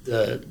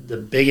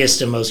 The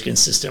biggest and most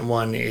consistent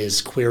one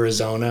is Queer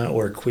Arizona,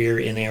 or Queer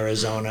in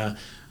Arizona,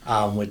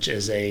 which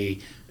is a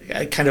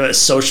kind of a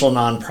social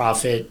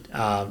nonprofit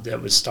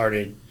that was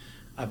started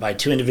by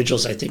two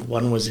individuals. I think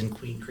one was in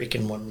Queen Creek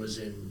and one was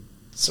in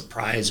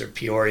Surprise or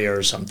Peoria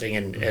or something.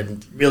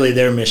 And really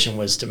their mission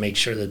was to make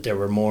sure that there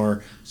were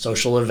more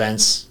social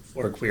events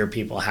for queer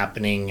people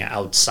happening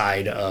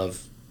outside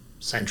of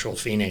Central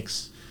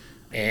Phoenix.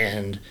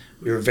 And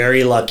we were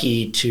very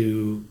lucky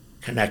to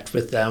connect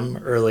with them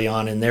early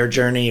on in their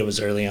journey. It was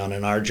early on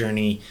in our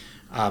journey.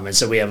 And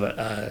so we have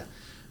a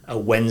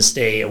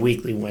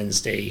weekly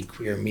Wednesday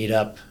queer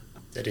meetup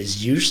that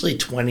is usually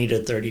 20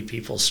 to 30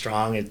 people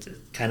strong. It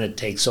kind of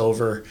takes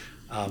over.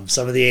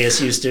 Some of the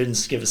ASU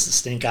students give us the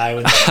stink eye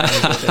when they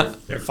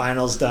get their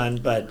finals done,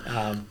 but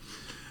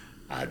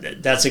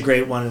that's a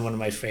great one and one of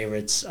my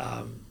favorites.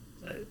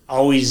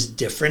 Always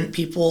different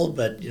people,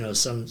 but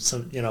some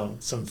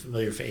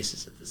familiar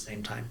faces at the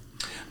same time.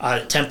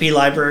 Tempe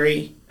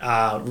Library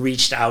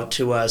reached out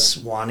to us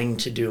wanting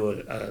to do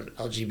a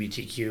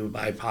LGBTQ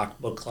BIPOC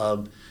book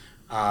club,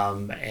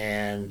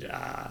 and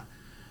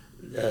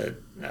the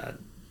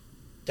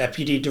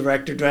deputy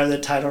director, do I have the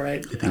title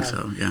right? I think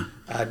so, yeah.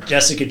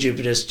 Jessica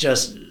Jupitus,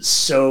 just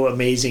so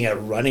amazing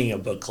at running a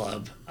book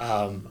club.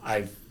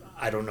 I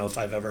don't know if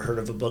I've ever heard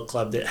of a book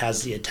club that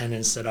has the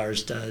attendance that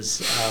ours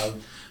does.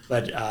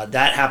 But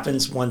that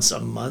happens once a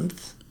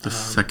month. The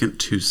second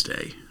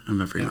Tuesday of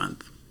every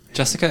month.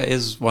 Jessica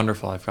is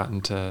wonderful. I've gotten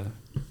to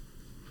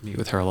meet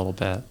with her a little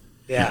bit.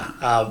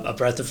 A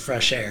breath of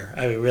fresh air.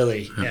 I mean,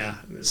 really,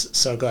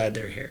 so glad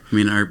they're here. I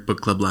mean, our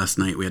book club last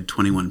night, we had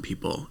 21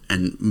 people,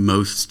 and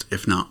most,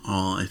 if not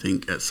all, I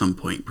think at some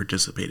point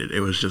participated.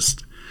 It was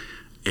just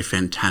a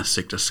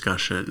fantastic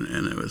discussion,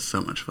 and it was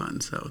so much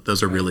fun. So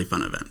those are really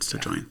fun events to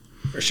join.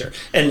 For sure.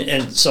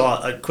 And so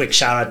a quick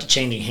shout out to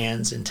Changing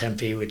Hands in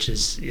Tempe, which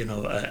is,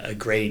 a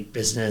great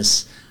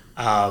business.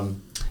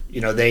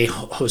 They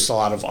host a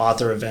lot of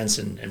author events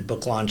and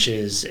book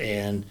launches,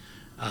 and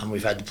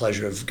we've had the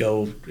pleasure of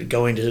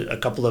going to a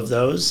couple of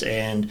those,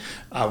 and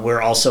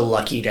we're also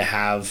lucky to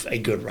have a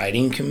good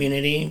writing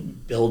community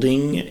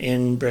building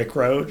in Brick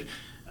Road.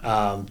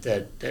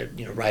 That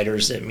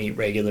writers that meet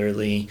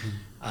regularly,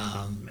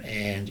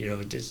 and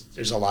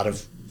there's a lot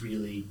of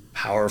really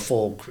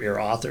powerful queer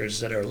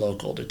authors that are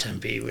local to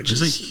Tempe, which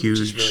is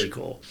really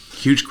cool.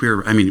 Huge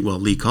queer. I mean, well,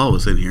 Lee Call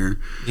was in here.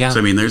 Yeah. So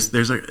I mean, there's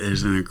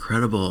an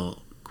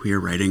incredible queer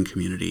writing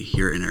community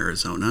here in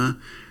Arizona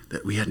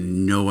that we had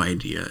no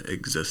idea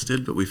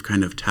existed, but we've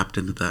kind of tapped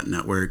into that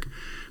network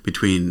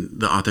between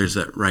the authors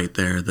that write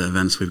there, the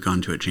events we've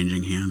gone to at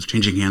Changing Hands.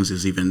 Changing Hands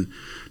has even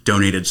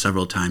donated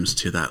several times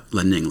to that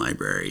lending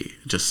library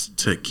just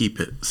to keep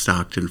it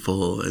stocked and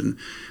full. And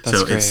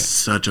so it's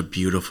such a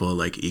beautiful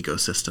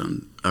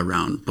ecosystem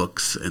around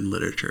books and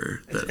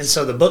literature. And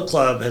so the book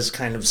club has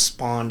kind of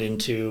spawned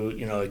into,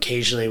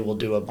 occasionally we'll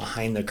do a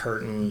behind the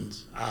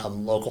curtains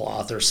local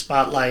author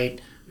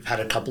spotlight. We've had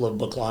a couple of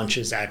book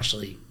launches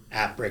actually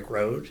at Brick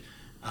Road.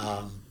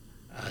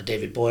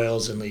 David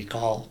Boyles and Lee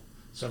Call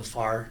so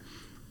far.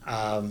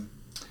 And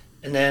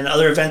then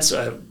other events,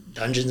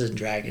 Dungeons and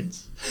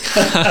Dragons.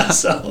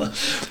 So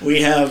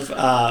we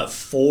have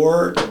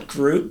 4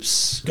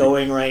 groups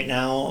going right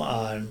now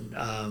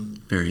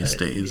on various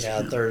days.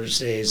 Yeah,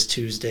 Thursdays,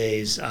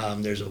 Tuesdays.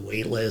 There's a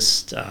wait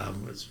list.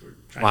 We're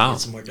trying to get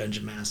some more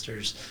Dungeon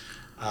Masters.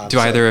 Do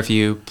either of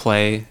you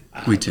play?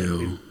 We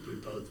do. We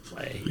both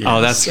play. Yes.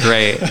 Oh, that's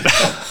great.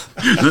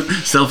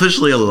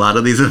 Selfishly, a lot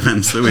of these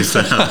events that we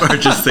set up are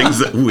just things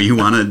that we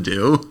want to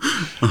do.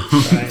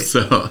 Right.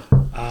 So,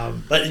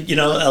 but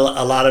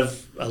a lot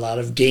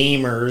of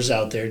gamers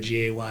out there,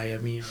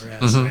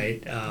 GAYMERS,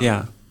 right?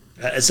 Yeah.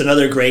 It's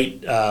another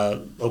great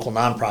local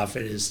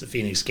nonprofit is the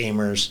Phoenix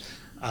Gamers.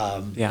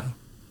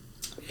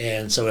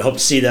 And so we hope to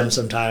see them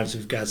sometimes.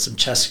 We've got some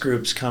chess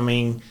groups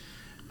coming.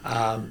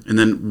 And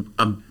then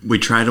we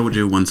try to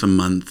do once a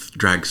month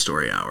drag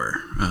story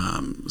hour.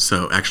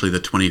 So actually the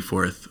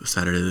 24th,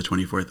 Saturday the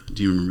 24th,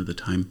 do you remember the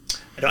time?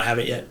 I don't have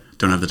it yet.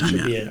 Don't have the time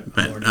yet.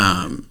 But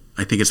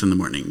I think it's in the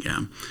morning,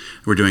 yeah.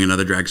 We're doing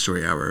another drag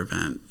story hour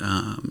event.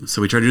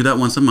 So we try to do that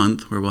once a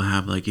month where we'll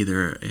have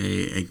either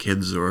a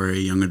kids or a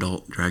young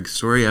adult drag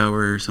story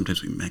hour.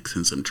 Sometimes we mix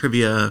in some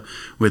trivia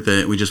with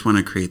it. We just want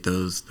to create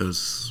those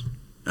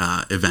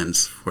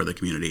events for the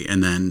community.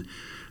 And then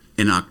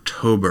in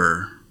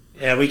October...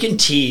 Yeah, we can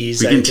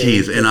tease.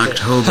 In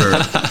October,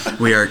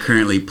 we are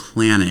currently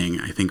planning,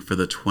 I think, for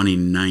the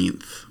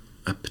 29th,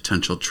 a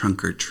potential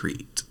trunk or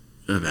treat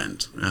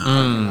event.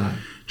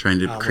 Trying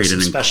to create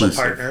an special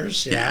inclusive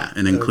partners.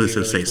 an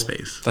inclusive safe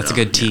space. That's a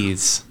good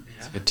tease.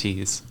 That's a good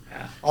tease.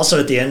 Yeah. Also,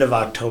 at the end of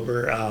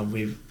October,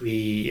 we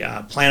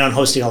plan on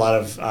hosting a lot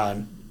of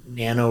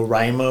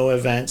NaNoWriMo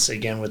events,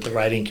 again, with the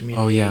writing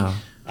community. Oh, yeah.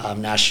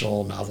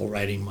 National Novel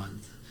Writing Month.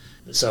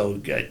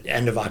 So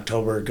end of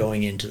October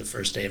going into the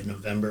first day of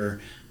November,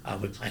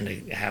 we plan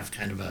to have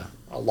kind of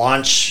a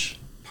launch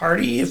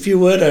party, if you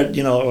would,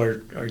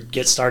 or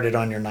get started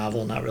on your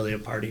novel. Not really a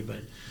party, but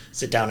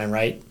sit down and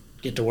write,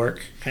 get to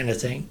work kind of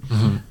thing.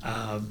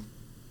 Mm-hmm.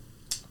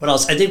 What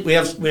else? I think we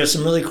have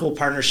some really cool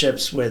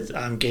partnerships with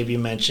Gabe, you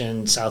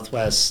mentioned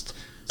Southwest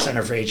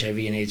Center for HIV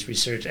and AIDS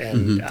Research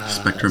and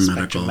Spectrum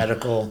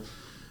Medical.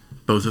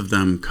 Both of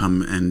them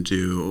come and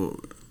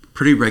do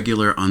pretty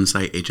regular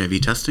on-site HIV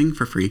testing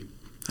for free.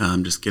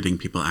 Just getting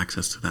people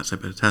access to that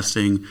type of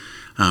testing.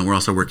 We're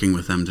also working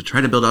with them to try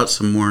to build out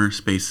some more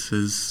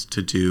spaces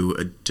to do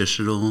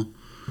additional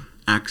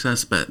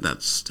access, but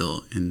that's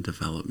still in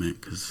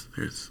development because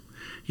there's,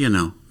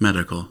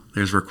 medical,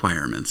 there's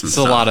requirements and it's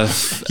stuff. A lot of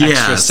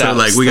extra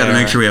steps. So we got to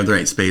make sure we have the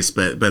right space,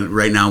 but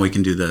right now we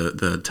can do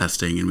the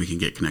testing and we can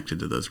get connected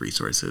to those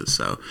resources.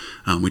 So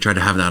we try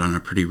to have that on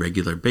a pretty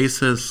regular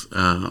basis.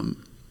 I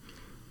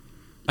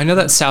know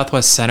that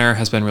Southwest Center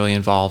has been really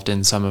involved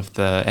in some of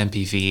the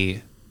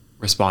MPV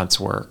response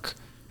work.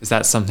 Is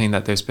that something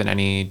that there's been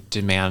any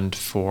demand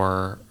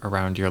for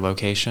around your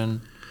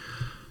location?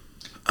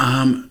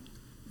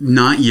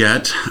 Not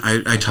yet.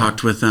 I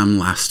talked with them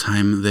last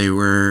time they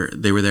were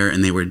there,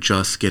 and they were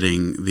just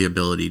getting the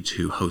ability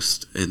to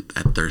host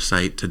at their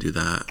site to do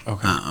that.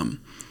 Okay.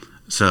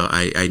 So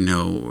I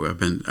know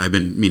I've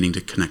been meaning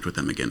to connect with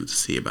them again to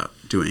see about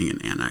doing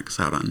an annex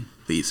out on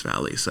the East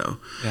Valley. So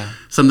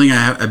something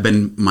I've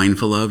been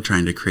mindful of,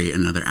 trying to create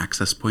another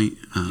access point.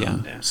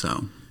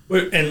 So.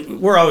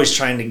 We're always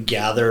trying to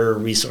gather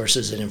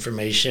resources and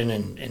information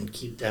and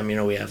keep them.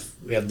 We have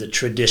the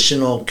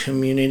traditional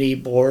community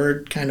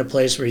board kind of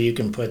place where you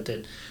can put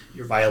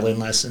your violin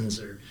lessons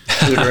or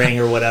tutoring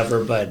or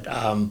whatever. But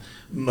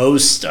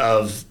most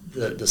of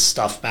the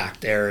stuff back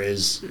there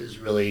is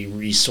really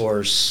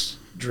resource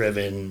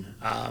driven.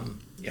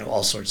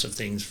 All sorts of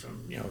things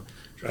from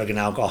drug and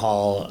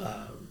alcohol,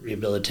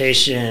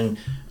 rehabilitation,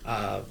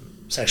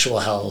 sexual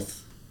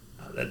health,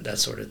 that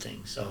sort of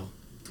thing. So.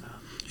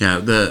 Yeah,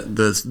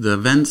 the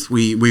events,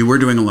 we were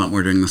doing a lot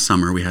more during the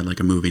summer. We had like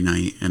a movie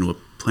night, and we'll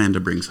plan to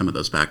bring some of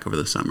those back over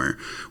the summer.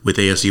 With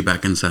ASU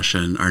back in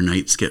session, our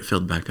nights get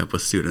filled back up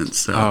with students.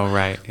 So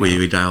right. Yeah.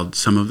 We dialed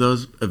some of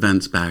those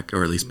events back,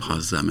 or at least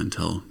paused them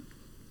until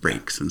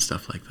breaks and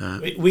stuff like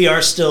that. We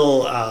are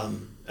still a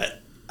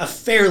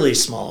fairly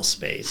small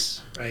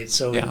space, right?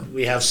 So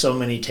we have so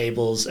many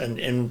tables,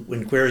 and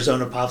when Queer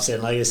Arizona pops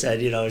in, like I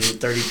said,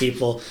 30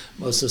 people,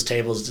 most of those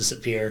tables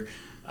disappear.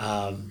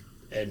 But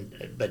I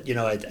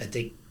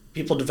think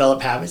people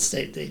develop habits.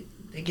 They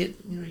get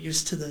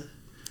used to the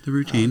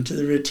routine,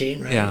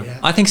 right? Yeah.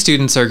 I think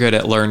students are good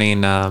at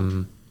learning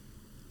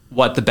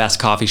what the best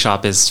coffee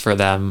shop is for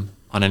them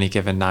on any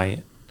given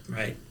night.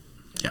 Right.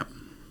 Yeah,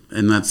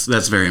 and that's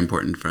very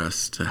important for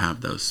us to have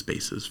those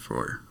spaces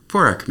for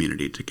our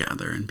community to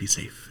gather and be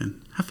safe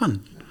and have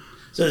fun.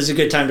 So it's a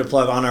good time to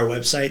plug on our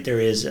website.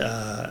 There is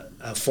a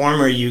form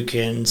where you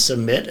can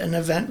submit an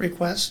event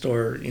request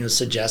or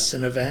suggest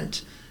an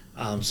event.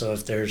 So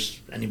if there's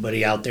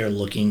anybody out there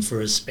looking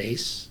for a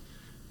space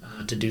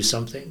to do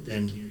something,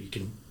 then you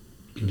can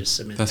just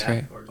submit That's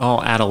that. That's right.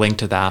 I'll add a link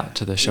to that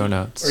to the show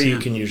notes. Or you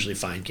can usually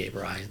find Gabe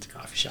or I at the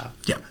coffee shop.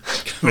 Yeah.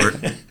 Or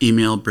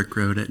email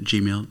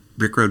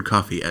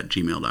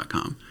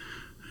brickroadcoffee@gmail.com.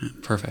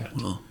 Perfect.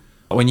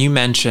 When you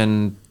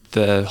mentioned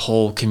the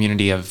whole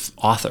community of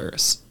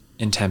authors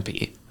in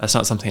Tempe, that's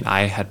not something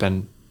I had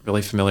been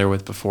really familiar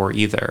with before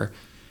either.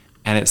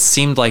 And it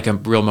seemed like a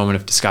real moment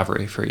of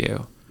discovery for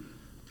you.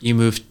 You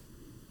moved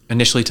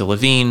initially to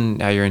Levine,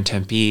 now you're in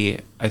Tempe.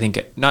 I think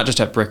not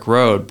just at Brick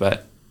Road,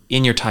 but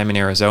in your time in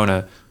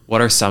Arizona,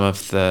 what are some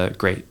of the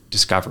great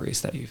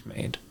discoveries that you've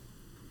made?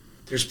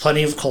 There's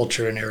plenty of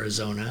culture in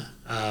Arizona.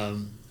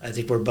 I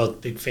think we're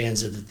both big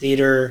fans of the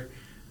theater,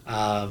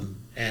 and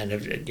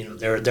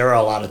there are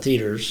a lot of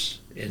theaters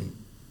in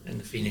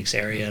the Phoenix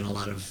area and a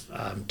lot of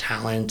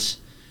talent.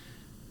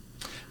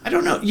 I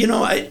don't know.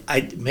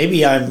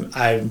 Maybe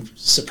I'm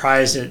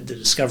surprised that the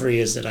discovery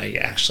is that I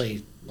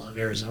actually love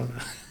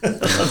Arizona. I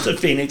love the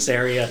Phoenix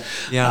area.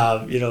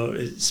 Yeah.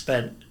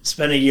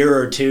 Spent a year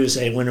or two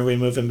saying, when are we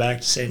moving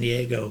back to San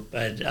Diego?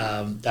 But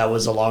that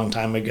was a long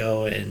time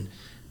ago, and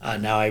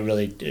now we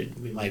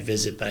might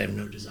visit, but I have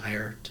no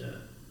desire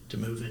to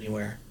move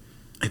anywhere.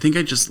 I think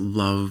I just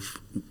love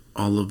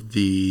all of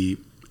the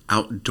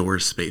outdoor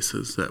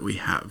spaces that we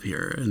have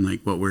here and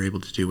like what we're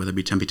able to do, whether it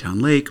be Tempe Town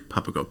Lake,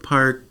 Papago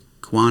Park,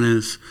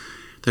 Kiwanis.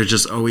 There's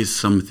just always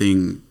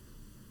something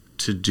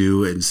to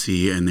do and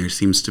see, and there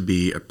seems to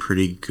be a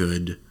pretty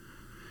good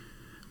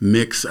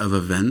mix of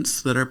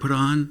events that are put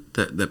on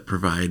that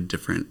provide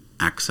different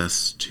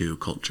access to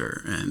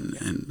culture,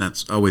 and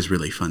that's always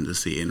really fun to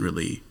see and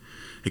really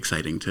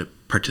exciting to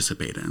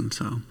participate in.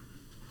 So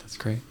that's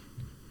great.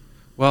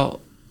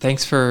 Well,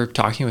 thanks for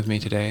talking with me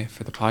today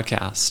for the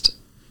podcast.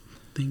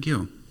 Thank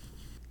you.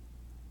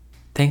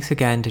 Thanks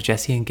again to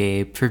Jesse and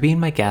Gabe for being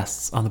my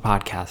guests on the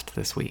podcast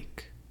this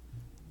week.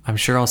 I'm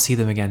sure I'll see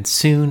them again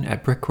soon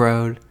at Brick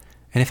Road,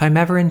 and if I'm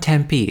ever in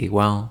Tempe,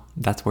 well,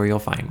 that's where you'll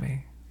find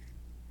me.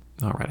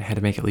 All right, I had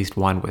to make at least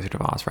one Wizard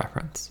of Oz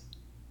reference.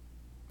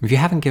 If you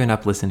haven't given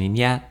up listening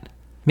yet,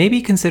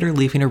 maybe consider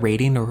leaving a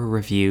rating or a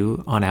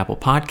review on Apple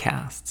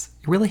Podcasts.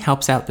 It really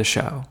helps out the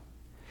show.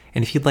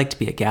 And if you'd like to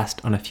be a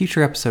guest on a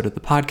future episode of the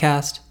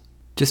podcast,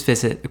 just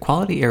visit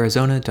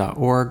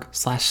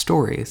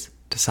equalityarizona.org/stories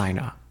to sign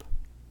up.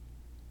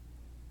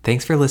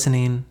 Thanks for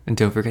listening, and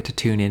don't forget to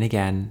tune in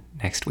again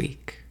next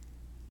week.